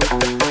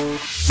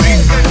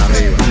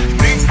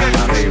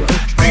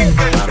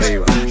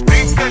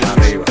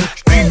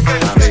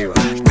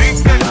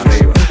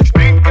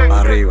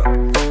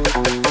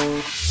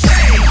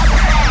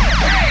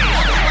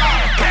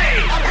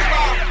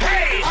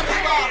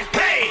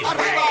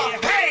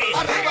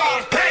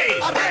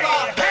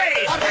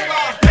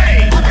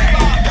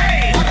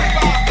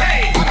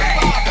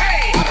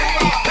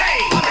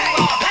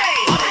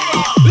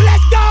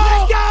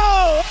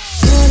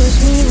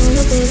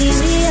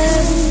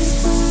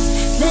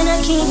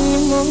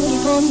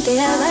 Ponte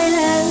a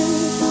bailar,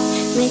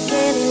 me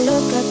quedé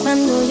loca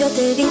cuando yo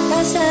te vi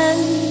pasar.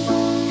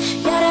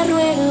 Y ahora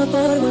ruego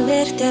por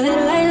volverte a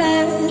ver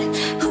bailar.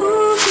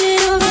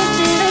 Quiero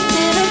verte,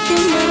 verte, verte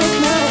una vez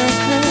más.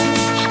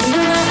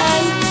 Under my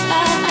eye,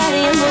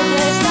 en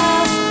donde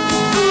estás.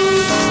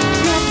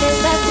 Me haces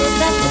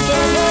que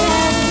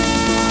llorar.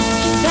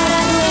 Y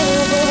ahora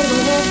ruego por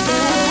volverte a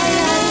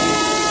bailar.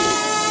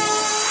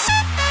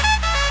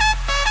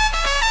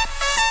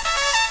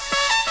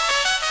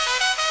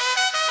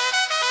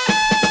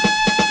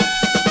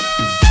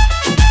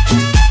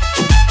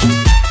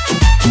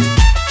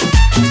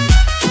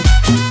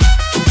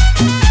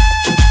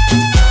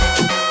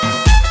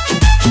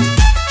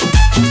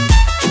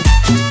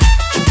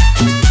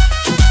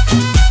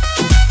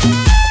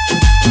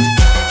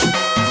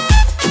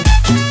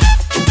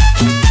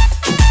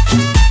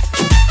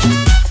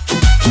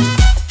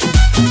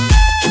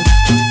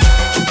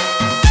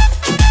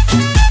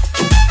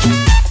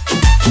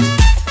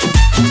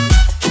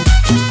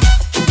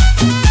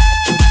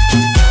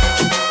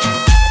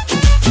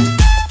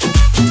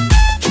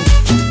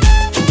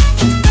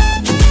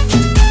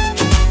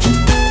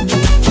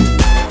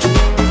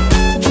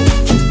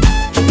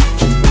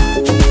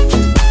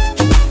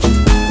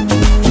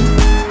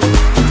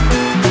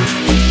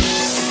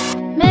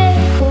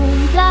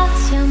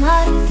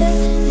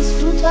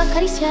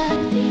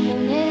 Acariciarte y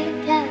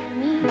ponerte a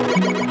dormir.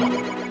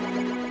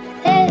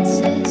 Es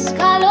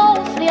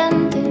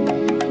escalofriante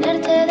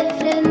tenerte de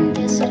frente,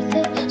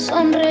 hacerte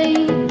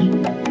sonreír.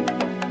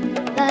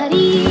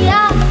 Daría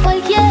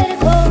cualquier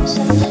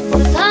cosa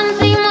por tan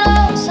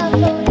primorosa,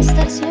 por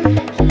estar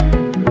siempre aquí.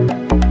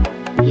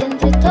 Y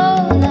entre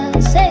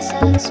todas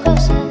esas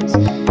cosas,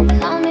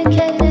 déjame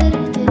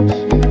quererte,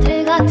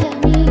 entrégate a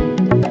mí.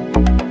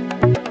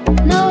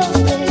 No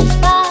te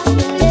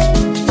fallaré,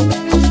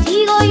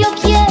 contigo yo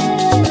quiero.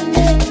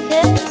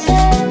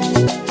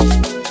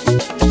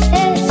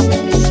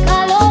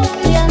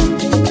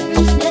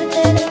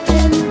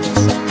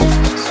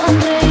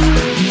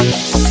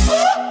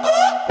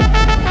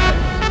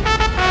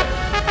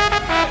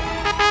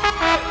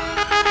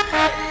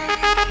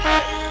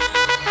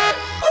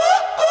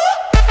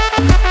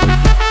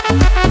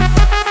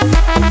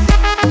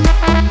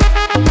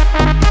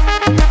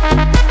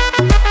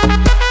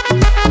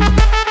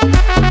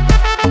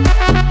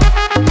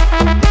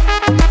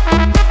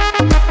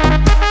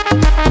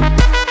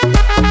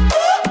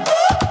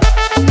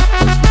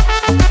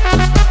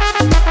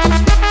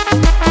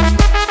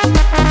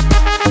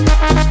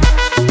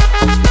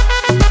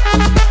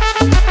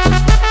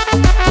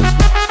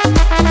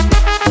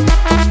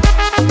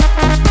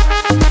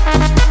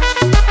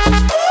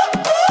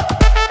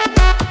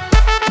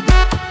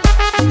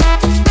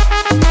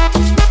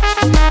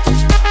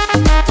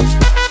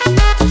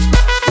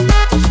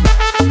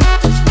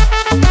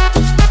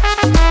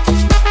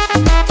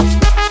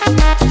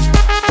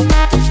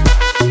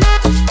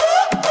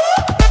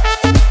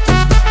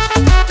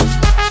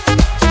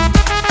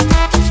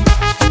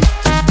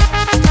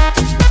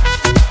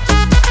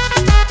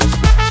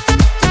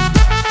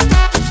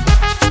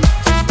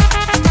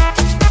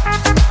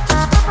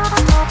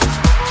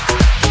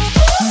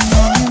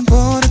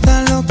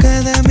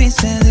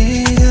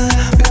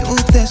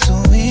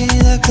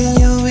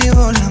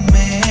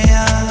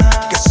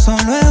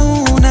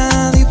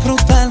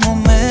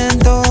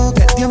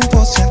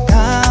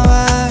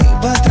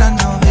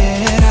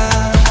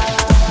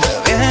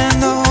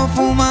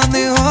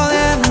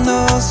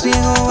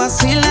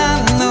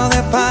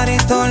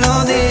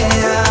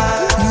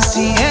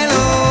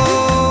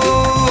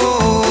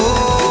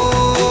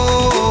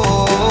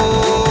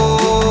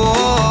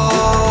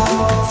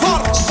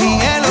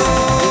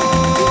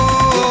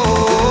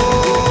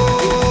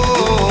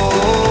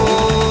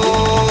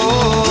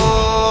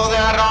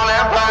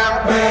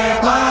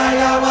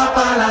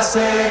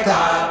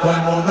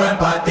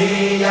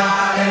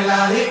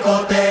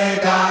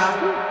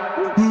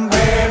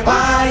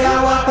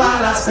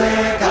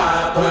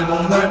 seca, todo el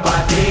mundo en paz.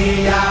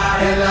 patilla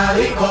en la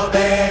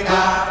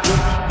discoteca.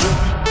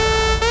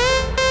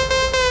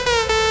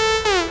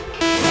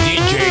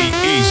 DJ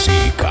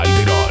Easy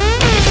Calderon.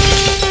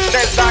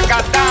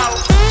 Desacatao.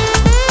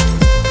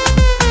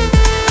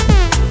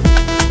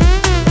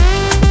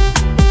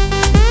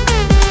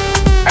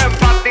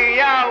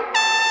 Empatillao.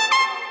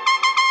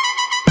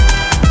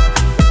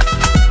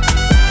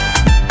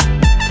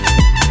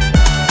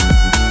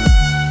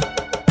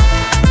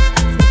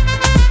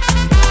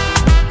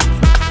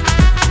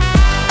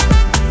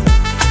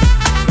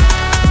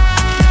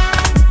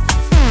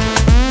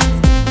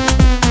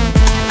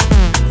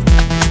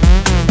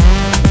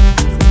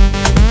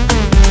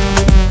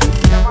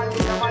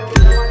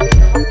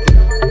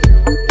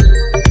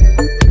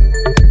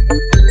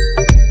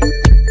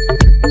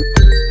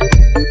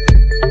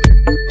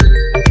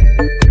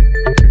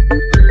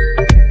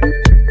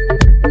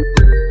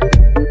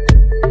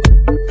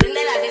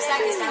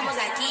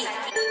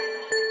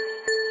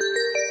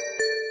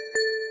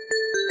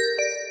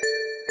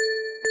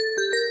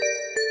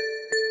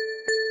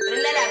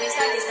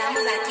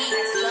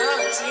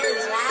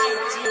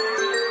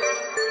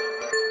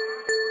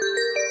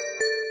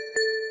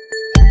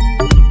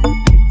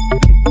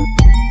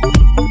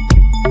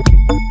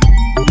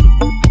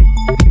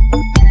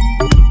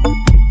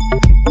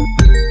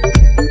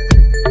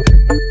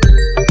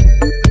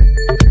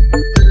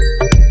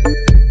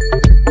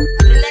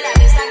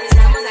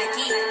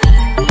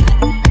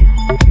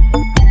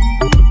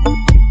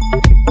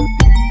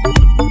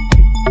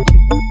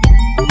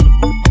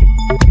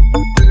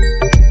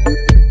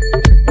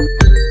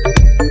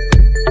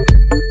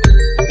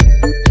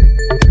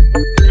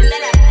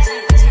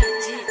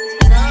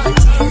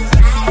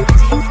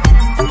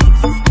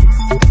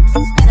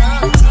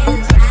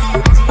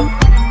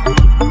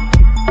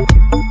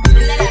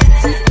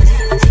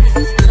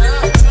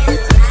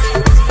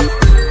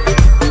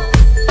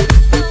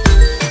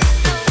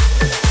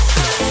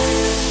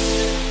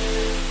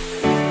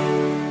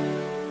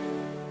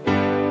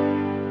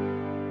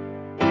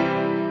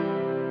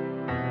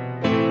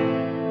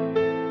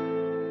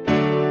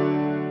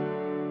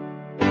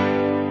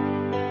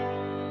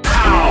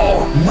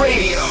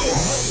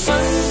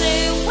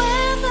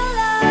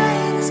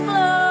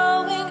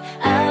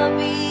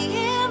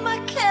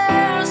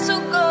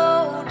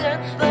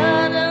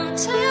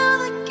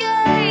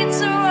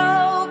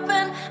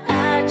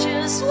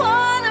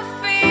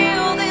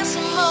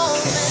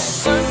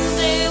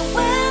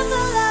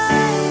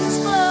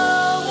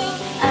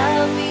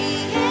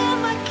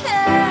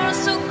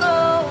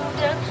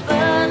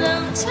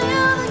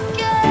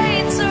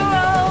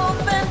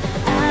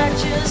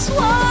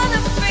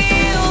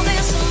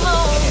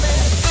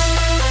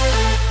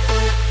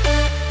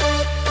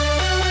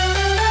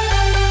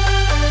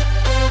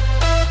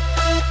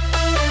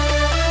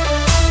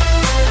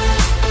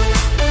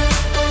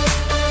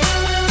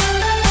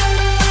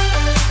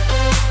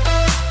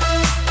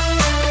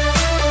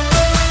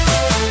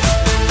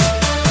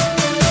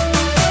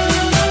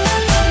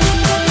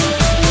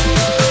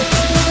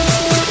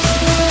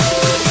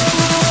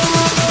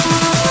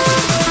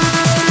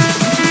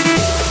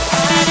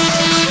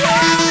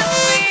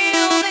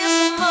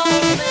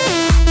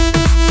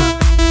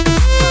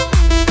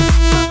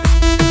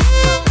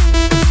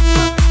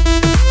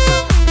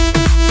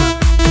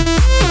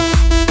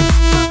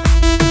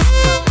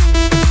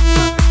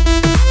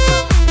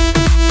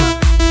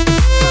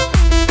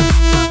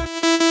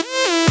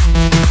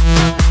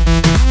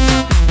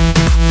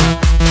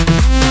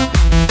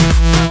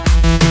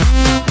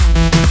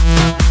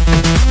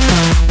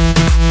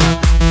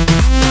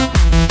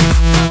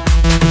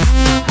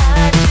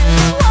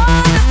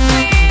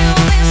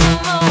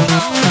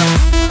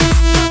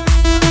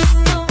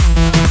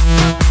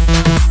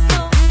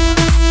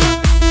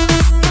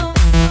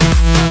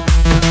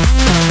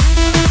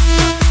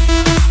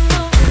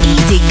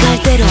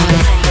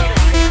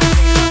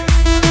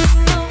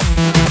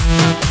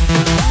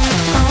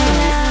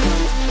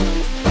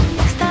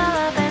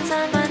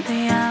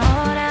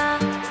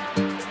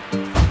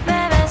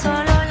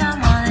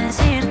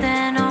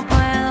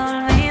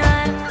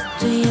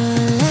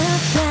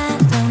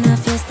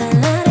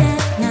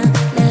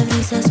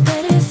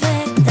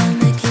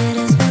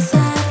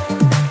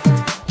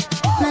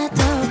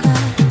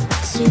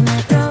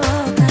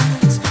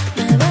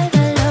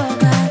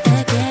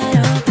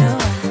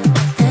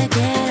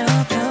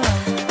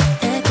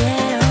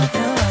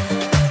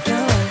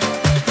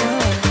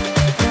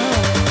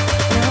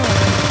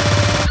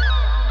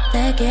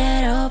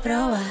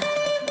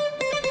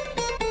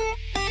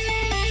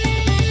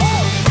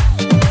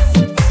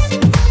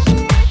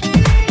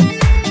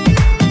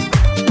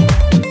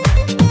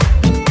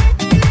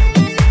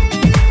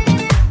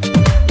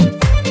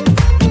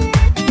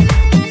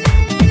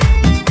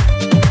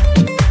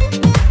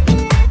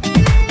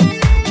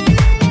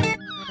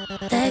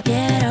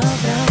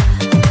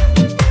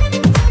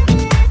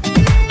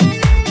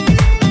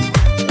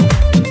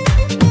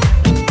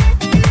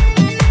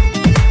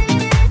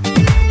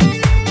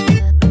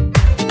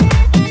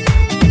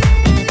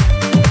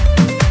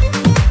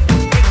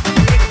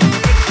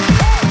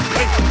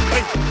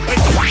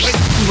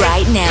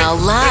 Right now,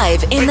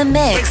 live in the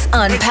mix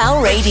on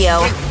POW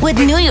Radio with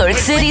New York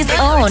City's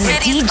own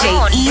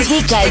DJ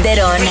Easy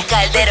Calderon.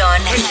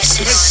 This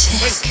is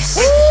sick.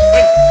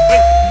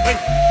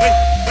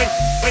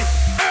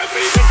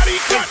 Everybody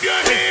clap your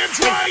hands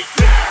right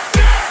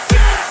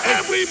now.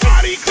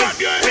 Everybody clap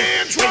your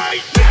hands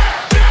right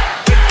now.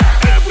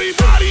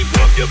 Everybody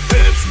pump your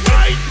fists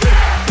right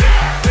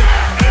now.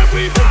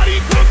 Everybody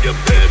pump your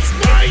fists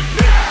right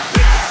now.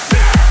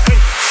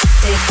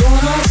 Te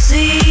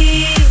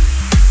conocí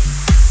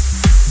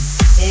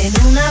en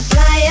una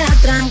playa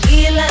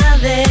tranquila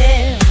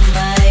de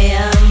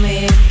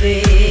Miami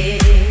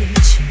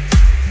Beach.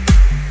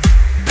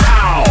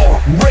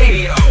 POW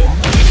Radio.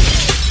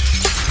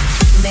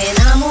 Me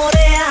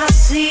enamoré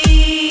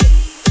así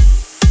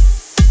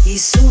y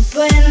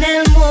supe en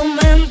el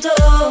momento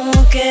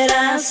que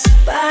eras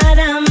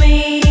para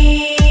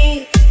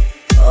mí,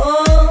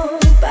 oh,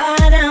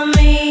 para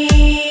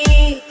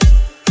mí.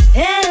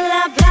 En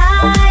la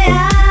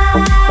playa,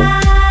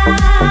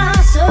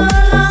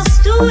 solos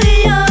tú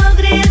y yo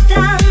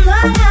gritando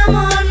al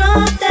amor, no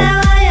te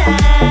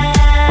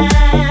vayas,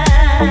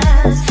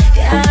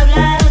 que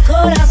habla el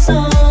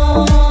corazón.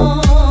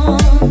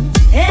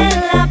 En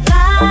la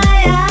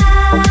playa,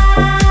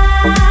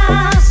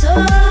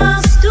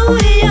 solos tú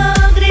y yo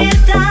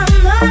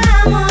gritando al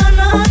amor,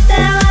 no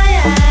te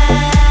vayas,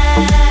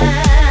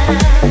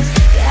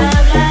 que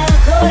habla el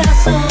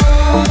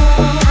corazón.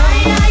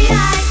 Ay, ay,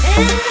 ay,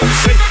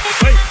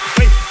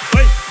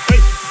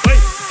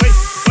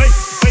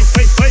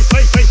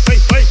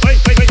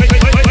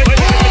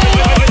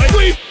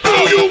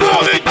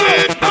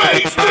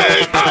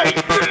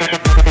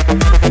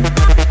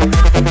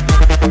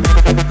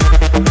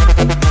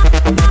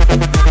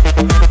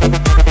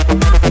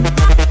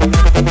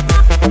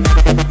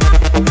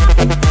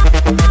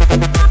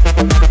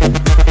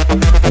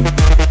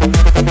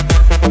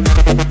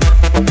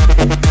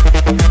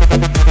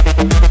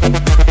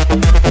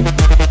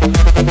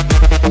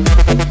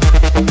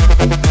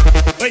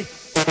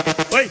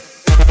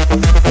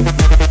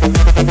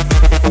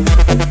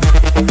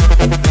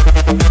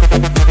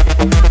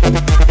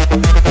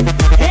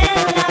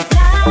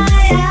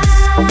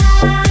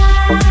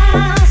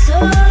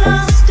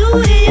 solos tú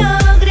y yo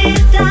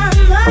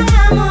gritando al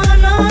amor,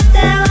 no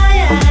te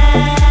vayas,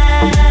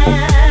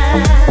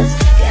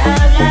 que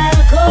habla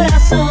el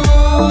corazón.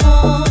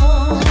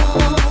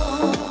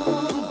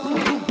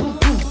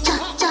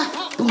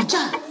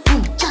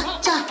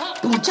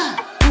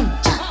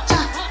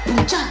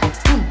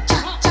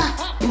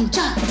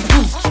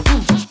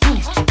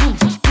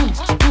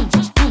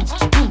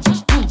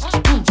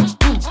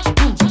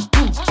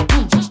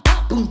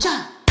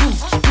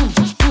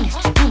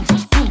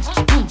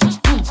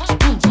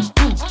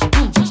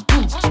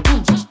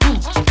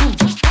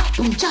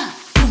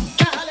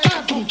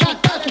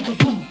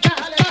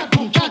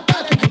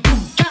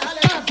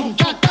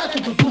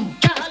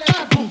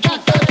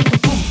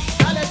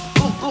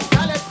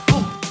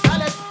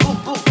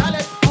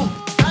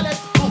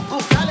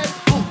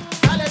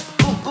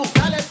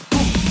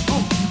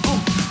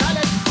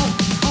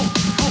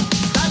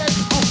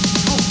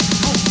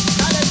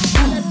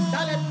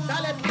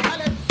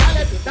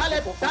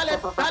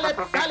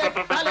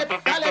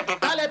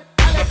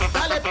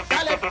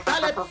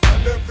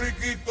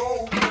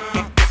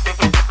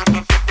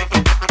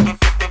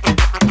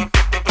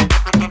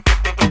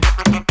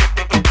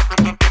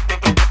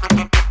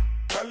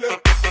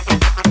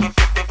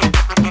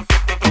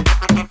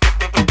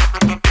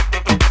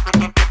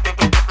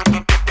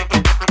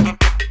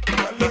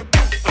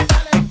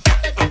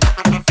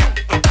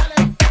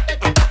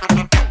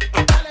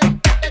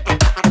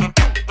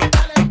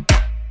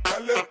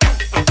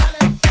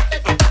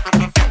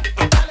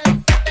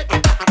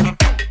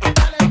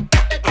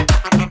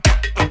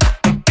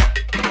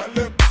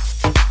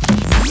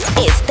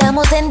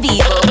 Estamos en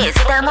vivo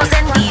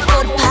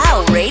por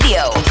POW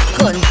Radio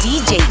con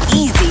DJ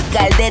Easy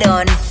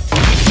Calderon.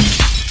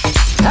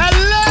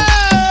 Hello,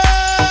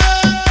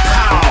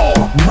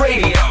 POW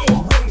Radio.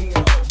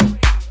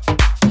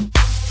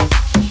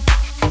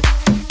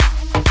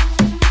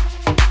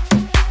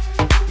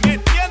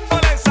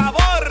 Metiéndole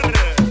sabor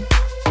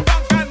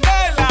con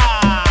candela,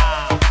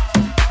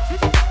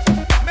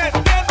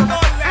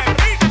 metiéndole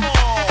ritmo,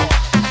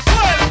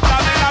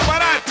 suéltame la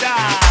guaracha.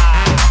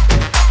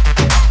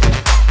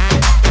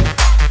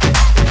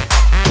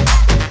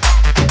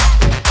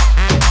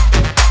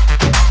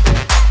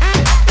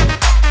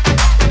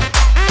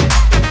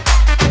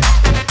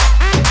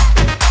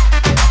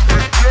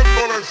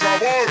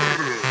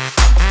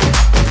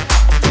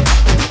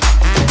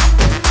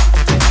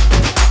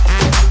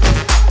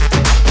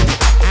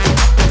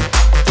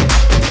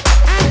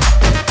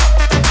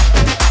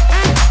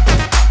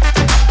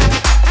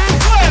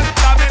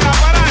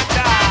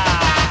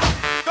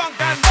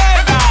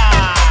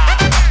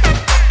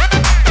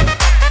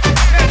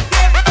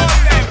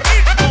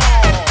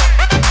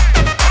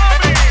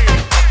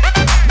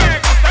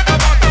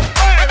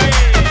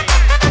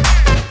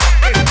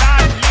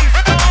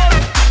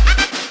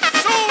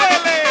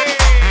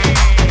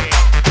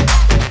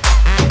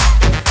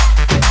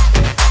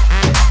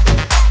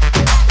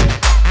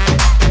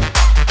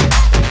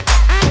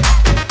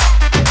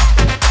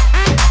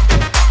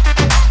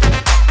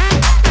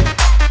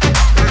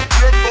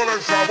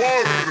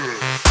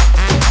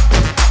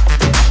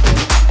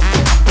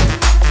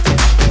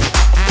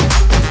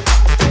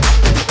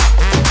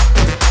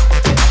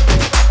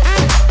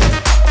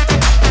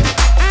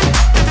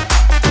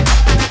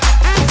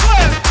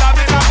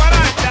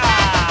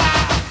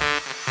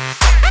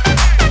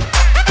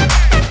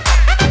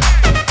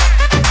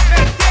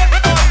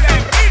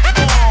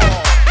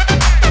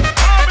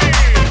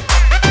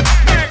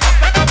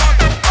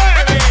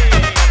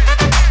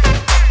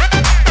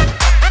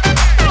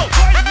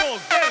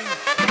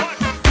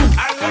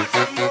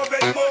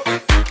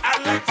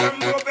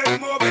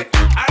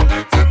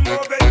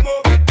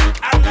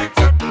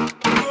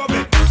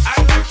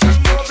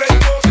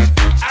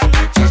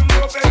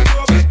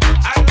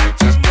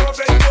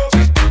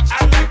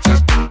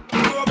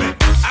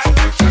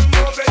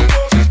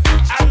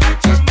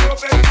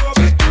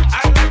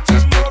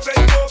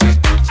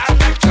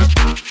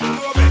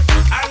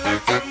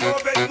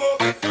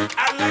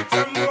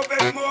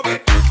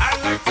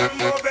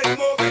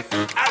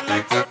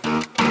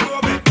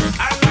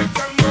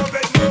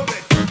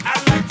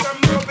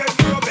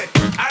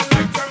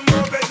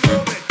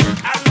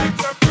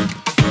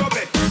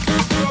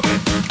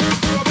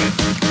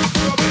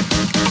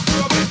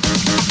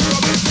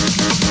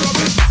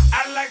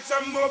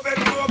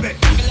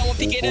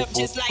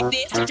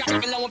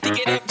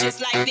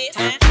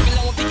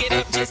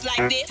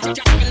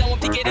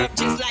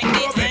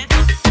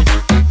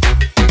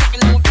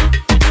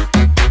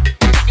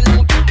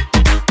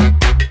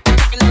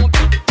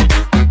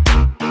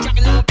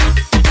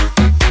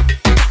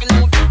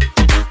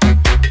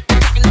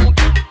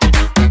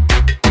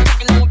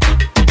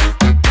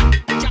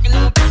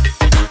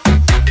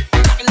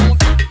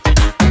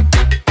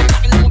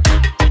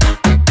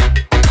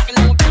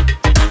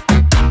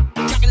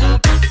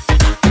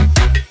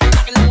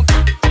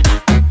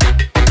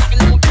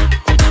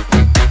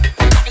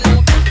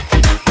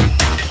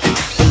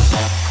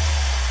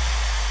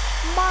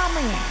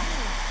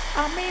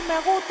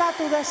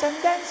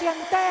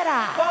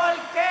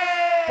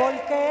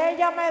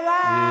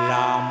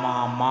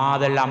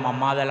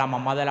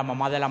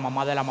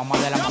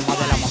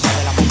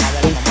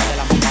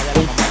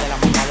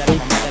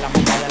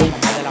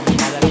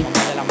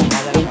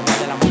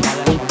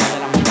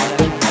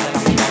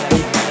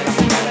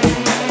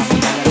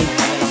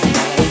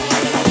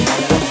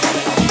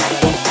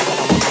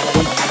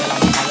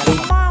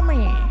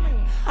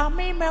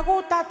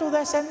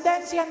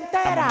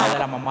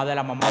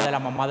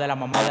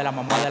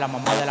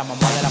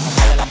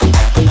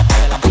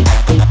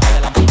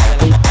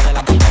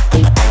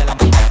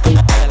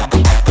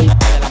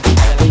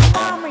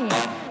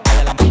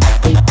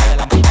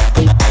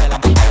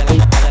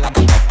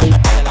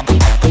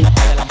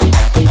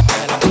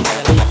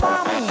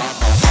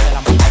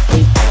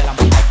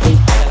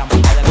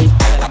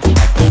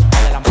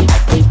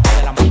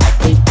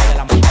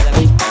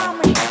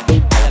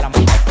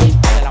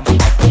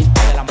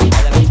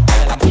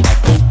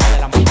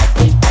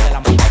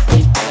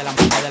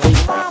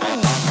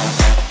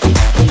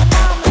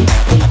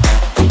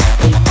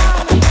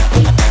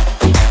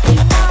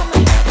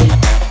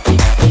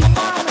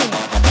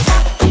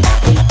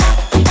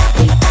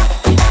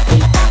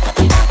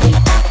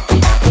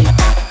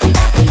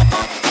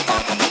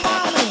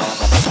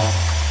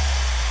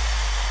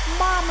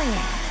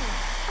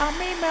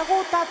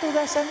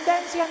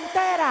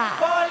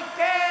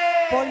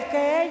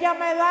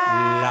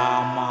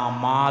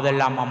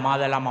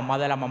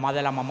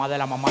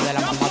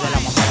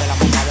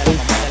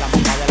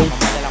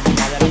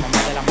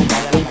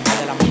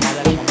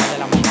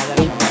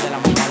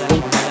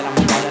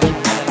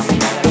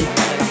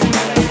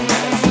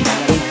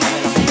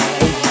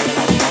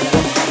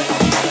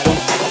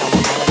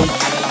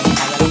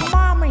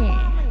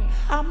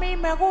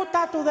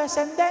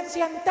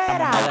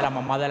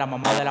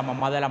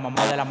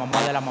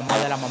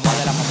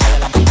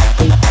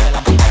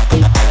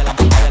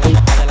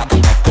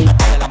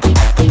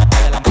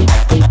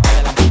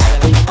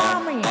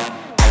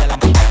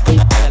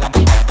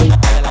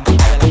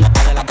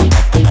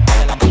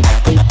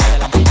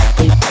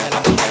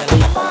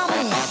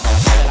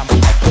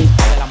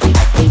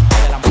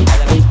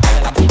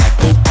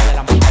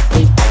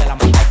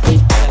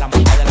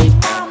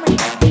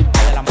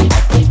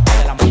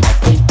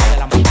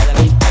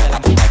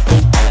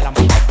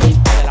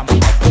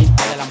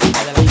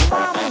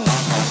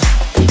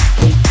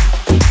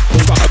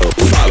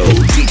 Follow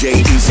DJ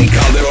Easy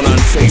Calderon on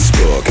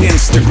Facebook,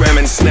 Instagram,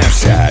 and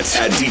Snapchat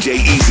at DJ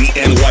Easy